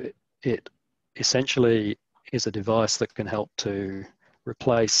 So it essentially is a device that can help to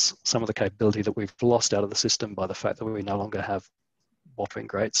replace some of the capability that we've lost out of the system by the fact that we no longer have Watling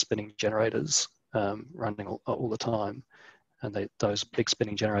great spinning generators running all the time. And those big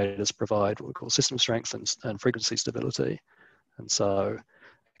spinning generators provide what we call system strength and frequency stability. And so,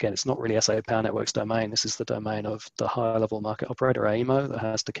 again, it's not really SA Power Networks domain. This is the domain of the higher level market operator, AEMO, that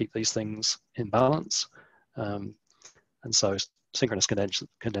has to keep these things in balance. And so synchronous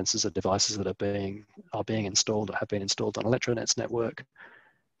condensers are devices that are being installed or have been installed on Electronet's network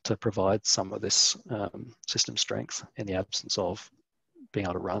to provide some of this system strength in the absence of being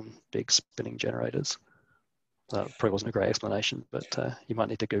able to run big spinning generators. That probably wasn't a great explanation, but you might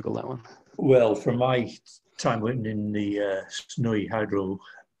need to Google that one. Well, from my time working in the snowy hydro,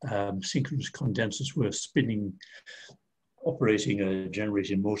 synchronous condensers were operating a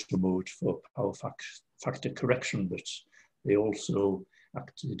generating motor mode for power factor correction, but they also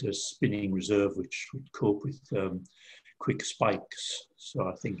acted as spinning reserve, which would cope with quick spikes. So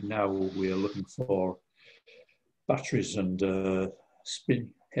I think now we are looking for batteries and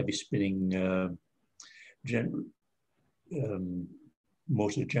heavy spinning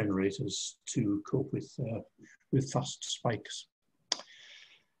motor generators to cope with fast spikes.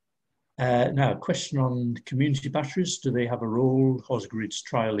 Now, a question on community batteries. Do they have a role? Ausgrid's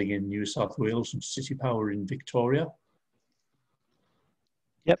trialling in New South Wales and City Power in Victoria.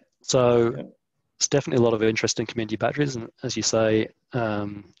 Yep. So it's definitely a lot of interest in community batteries, and as you say,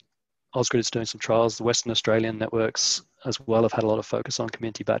 Ausgrid is doing some trials. The Western Australian networks as well have had a lot of focus on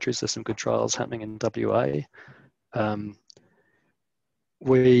community batteries. There's some good trials happening in WA. I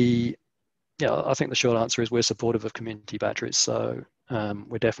think the short answer is we're supportive of community batteries. So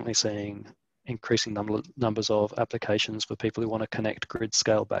we're definitely seeing increasing numbers of applications for people who want to connect grid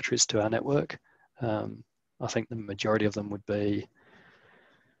scale batteries to our network. I think the majority of them would be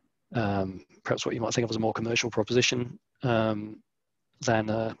perhaps what you might think of as a more commercial proposition than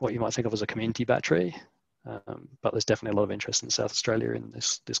what you might think of as a community battery. But there's definitely a lot of interest in South Australia in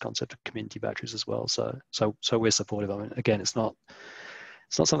this concept of community batteries as well. So we're supportive. I mean, again, it's not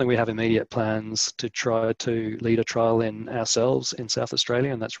something we have immediate plans to try to lead a trial in ourselves in South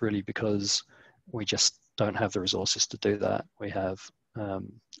Australia, and that's really because we just don't have the resources to do that. We have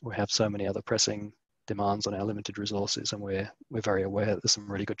so many other pressing demands on our limited resources, and we're very aware that there's some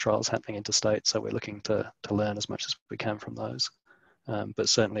really good trials happening interstate. So we're looking to learn as much as we can from those. But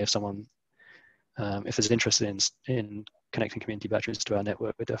certainly, if there's interest in connecting community batteries to our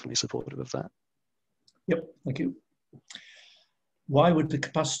network, we're definitely supportive of that. Yep, thank you. Why would the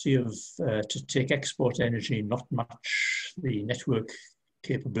capacity to take export energy not match the network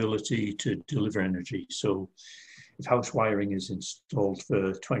capability to deliver energy? So if house wiring is installed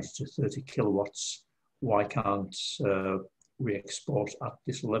for 20 to 30 kilowatts, why can't we export at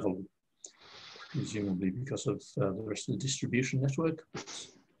this level? Presumably because of the rest of the distribution network.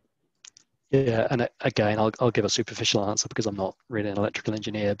 Yeah, and again, I'll give a superficial answer because I'm not really an electrical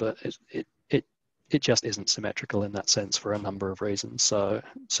engineer, but it just isn't symmetrical in that sense for a number of reasons. So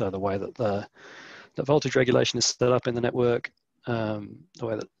the way that the voltage regulation is set up in the network, the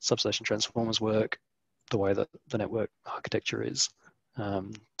way that substation transformers work, the way that the network architecture is,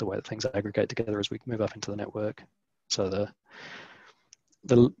 the way that things aggregate together as we move up into the network. So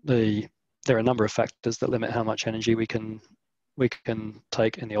there are a number of factors that limit how much energy we can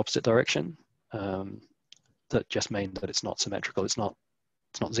take in the opposite direction, that just mean that it's not symmetrical. It's not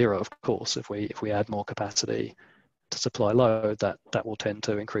not zero, of course. If we add more capacity to supply load, that will tend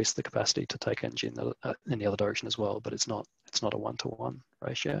to increase the capacity to take energy in the other direction as well. But it's not a 1-to-1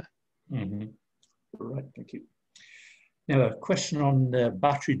 ratio. Mm-hmm. Right, thank you. Now, a question on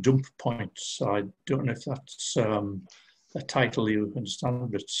battery dump points. I don't know if that's a title you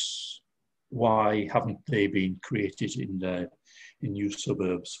understand, but why haven't they been created in new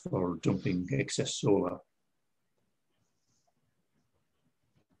suburbs for dumping excess solar?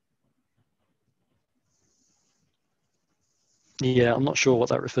 Yeah, I'm not sure what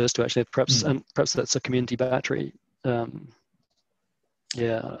that refers to actually. Perhaps that's a community battery.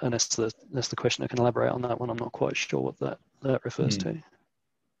 Yeah, and that's the question. I can elaborate on that one. I'm not quite sure what that refers to.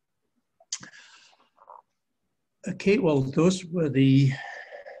 Okay, well, those were the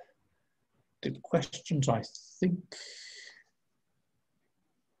questions, I think.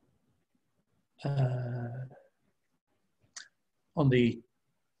 On the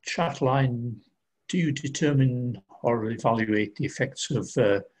chat line, do you determine or evaluate the effects of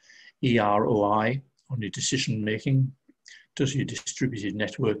EROI on your decision making? Does your distributed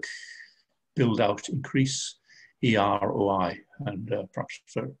network build out increase EROI? And perhaps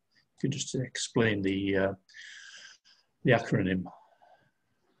you could just explain the acronym.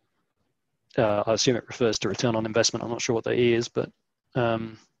 I assume it refers to return on investment. I'm not sure what that is, but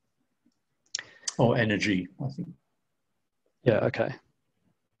or energy, I think. Yeah. Okay.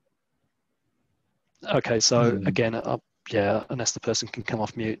 Okay. So again, yeah, unless the person can come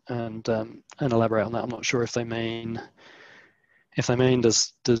off mute and elaborate on that, I'm not sure if they mean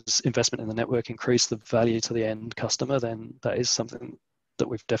does investment in the network increase the value to the end customer? Then that is something that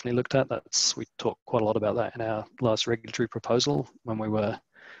we've definitely looked at. We talked quite a lot about that in our last regulatory proposal when we were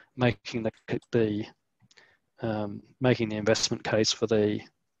making the investment case for the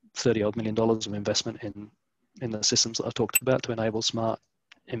 $30-odd million of investment in the systems that I talked about to enable smart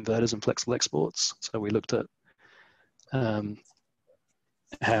inverters and flexible exports. So we looked at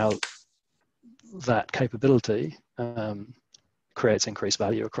how that capability creates increased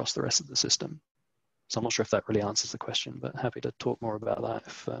value across the rest of the system. So I'm not sure if that really answers the question, but happy to talk more about that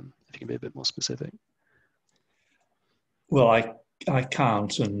if you can be a bit more specific. Well, I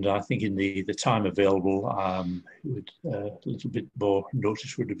can't, and I think in the time available, a little bit more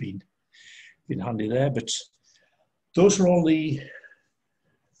notice would have been handy there. But those are all the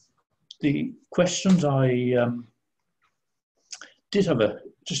questions. I did have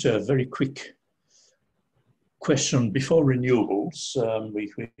just a very quick question before renewables.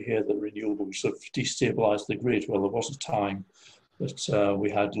 We hear that renewables have destabilised the grid. Well, there was a time that we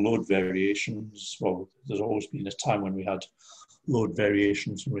had load variations. Well, there's always been a time when we had load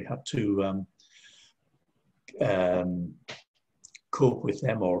variations and we had to cope with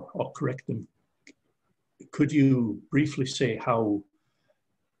them or correct them. Could you briefly say how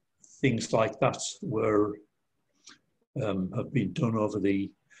things like that have been done over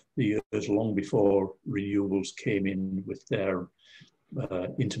the years, long before renewables came in with their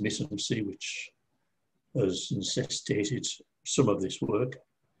intermittency, which has necessitated some of this work?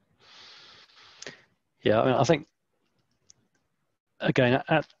 Yeah, I mean, I think, again,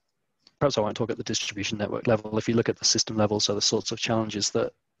 perhaps I won't talk at the distribution network level. If you look at the system level, so the sorts of challenges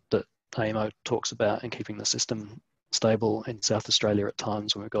that AMO talks about in keeping the system stable in South Australia at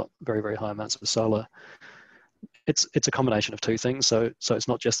times when we've got very, very high amounts of solar, it's a combination of two things. So it's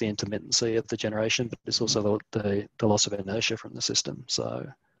not just the intermittency of the generation, but it's also the loss of inertia from the system. So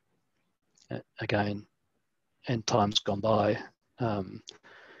again, in times gone by,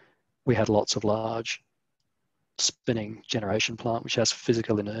 we had lots of large spinning generation plant which has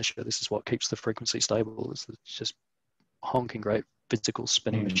physical inertia. This is what keeps the frequency stable. It's just honking great physical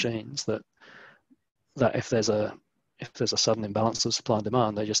spinning machines that if there's a sudden imbalance of supply and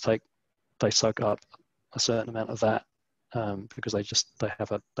demand, they soak up a certain amount of that because they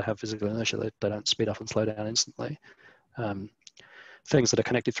have physical inertia. They don't speed up and slow down instantly. Things that are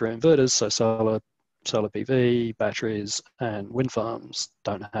connected through inverters, so solar PV, batteries, and wind farms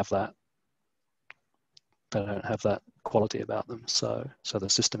don't have that. They don't have that quality about them. So the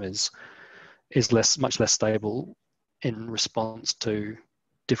system is much less stable in response to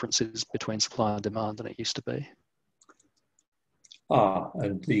differences between supply and demand than it used to be.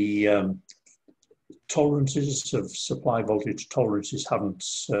 And the tolerances of supply voltage tolerances haven't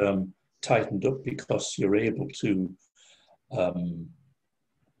tightened up because you're able to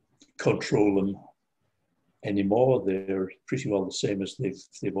control them anymore. They're pretty well the same as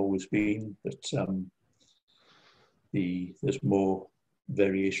they've always been, but there's more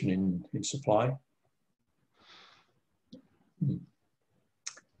variation in supply.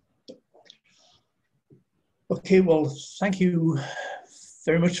 Okay, well, thank you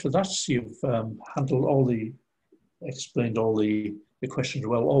very much for that. You've explained all the questions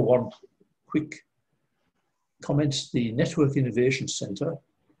well. Oh, one quick comment. The Network Innovation Centre,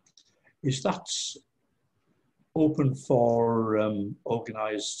 is that open for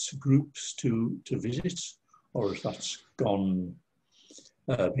organised groups to visit, or has that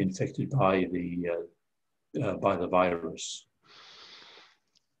been affected by the virus?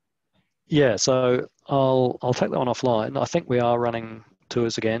 Yeah, so I'll take that one offline. I think we are running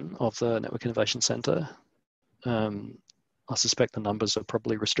tours again of the Network Innovation Centre. I suspect the numbers are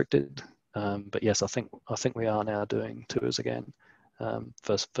probably restricted, but yes, I think we are now doing tours again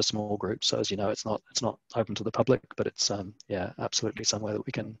for small groups. So as you know, it's not open to the public, but it's yeah, absolutely somewhere that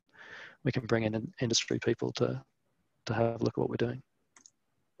we can bring in industry people to have a look at what we're doing.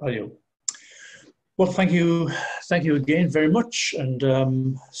 Well, thank you again very much,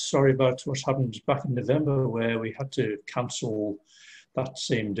 and sorry about what happened back in November where we had to cancel that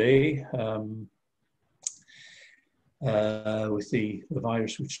same day with the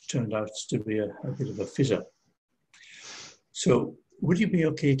virus, which turned out to be a bit of a fizzer. So would you be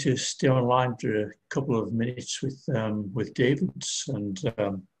okay to stay online for a couple of minutes with David? And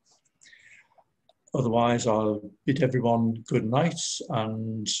otherwise, I'll bid everyone good night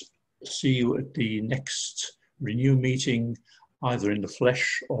and see you at the next Renew meeting, either in the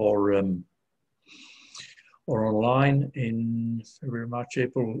flesh or online in February, March,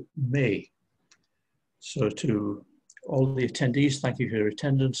 April, May. So to all the attendees, thank you for your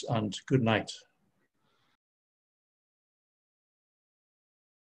attendance and good night.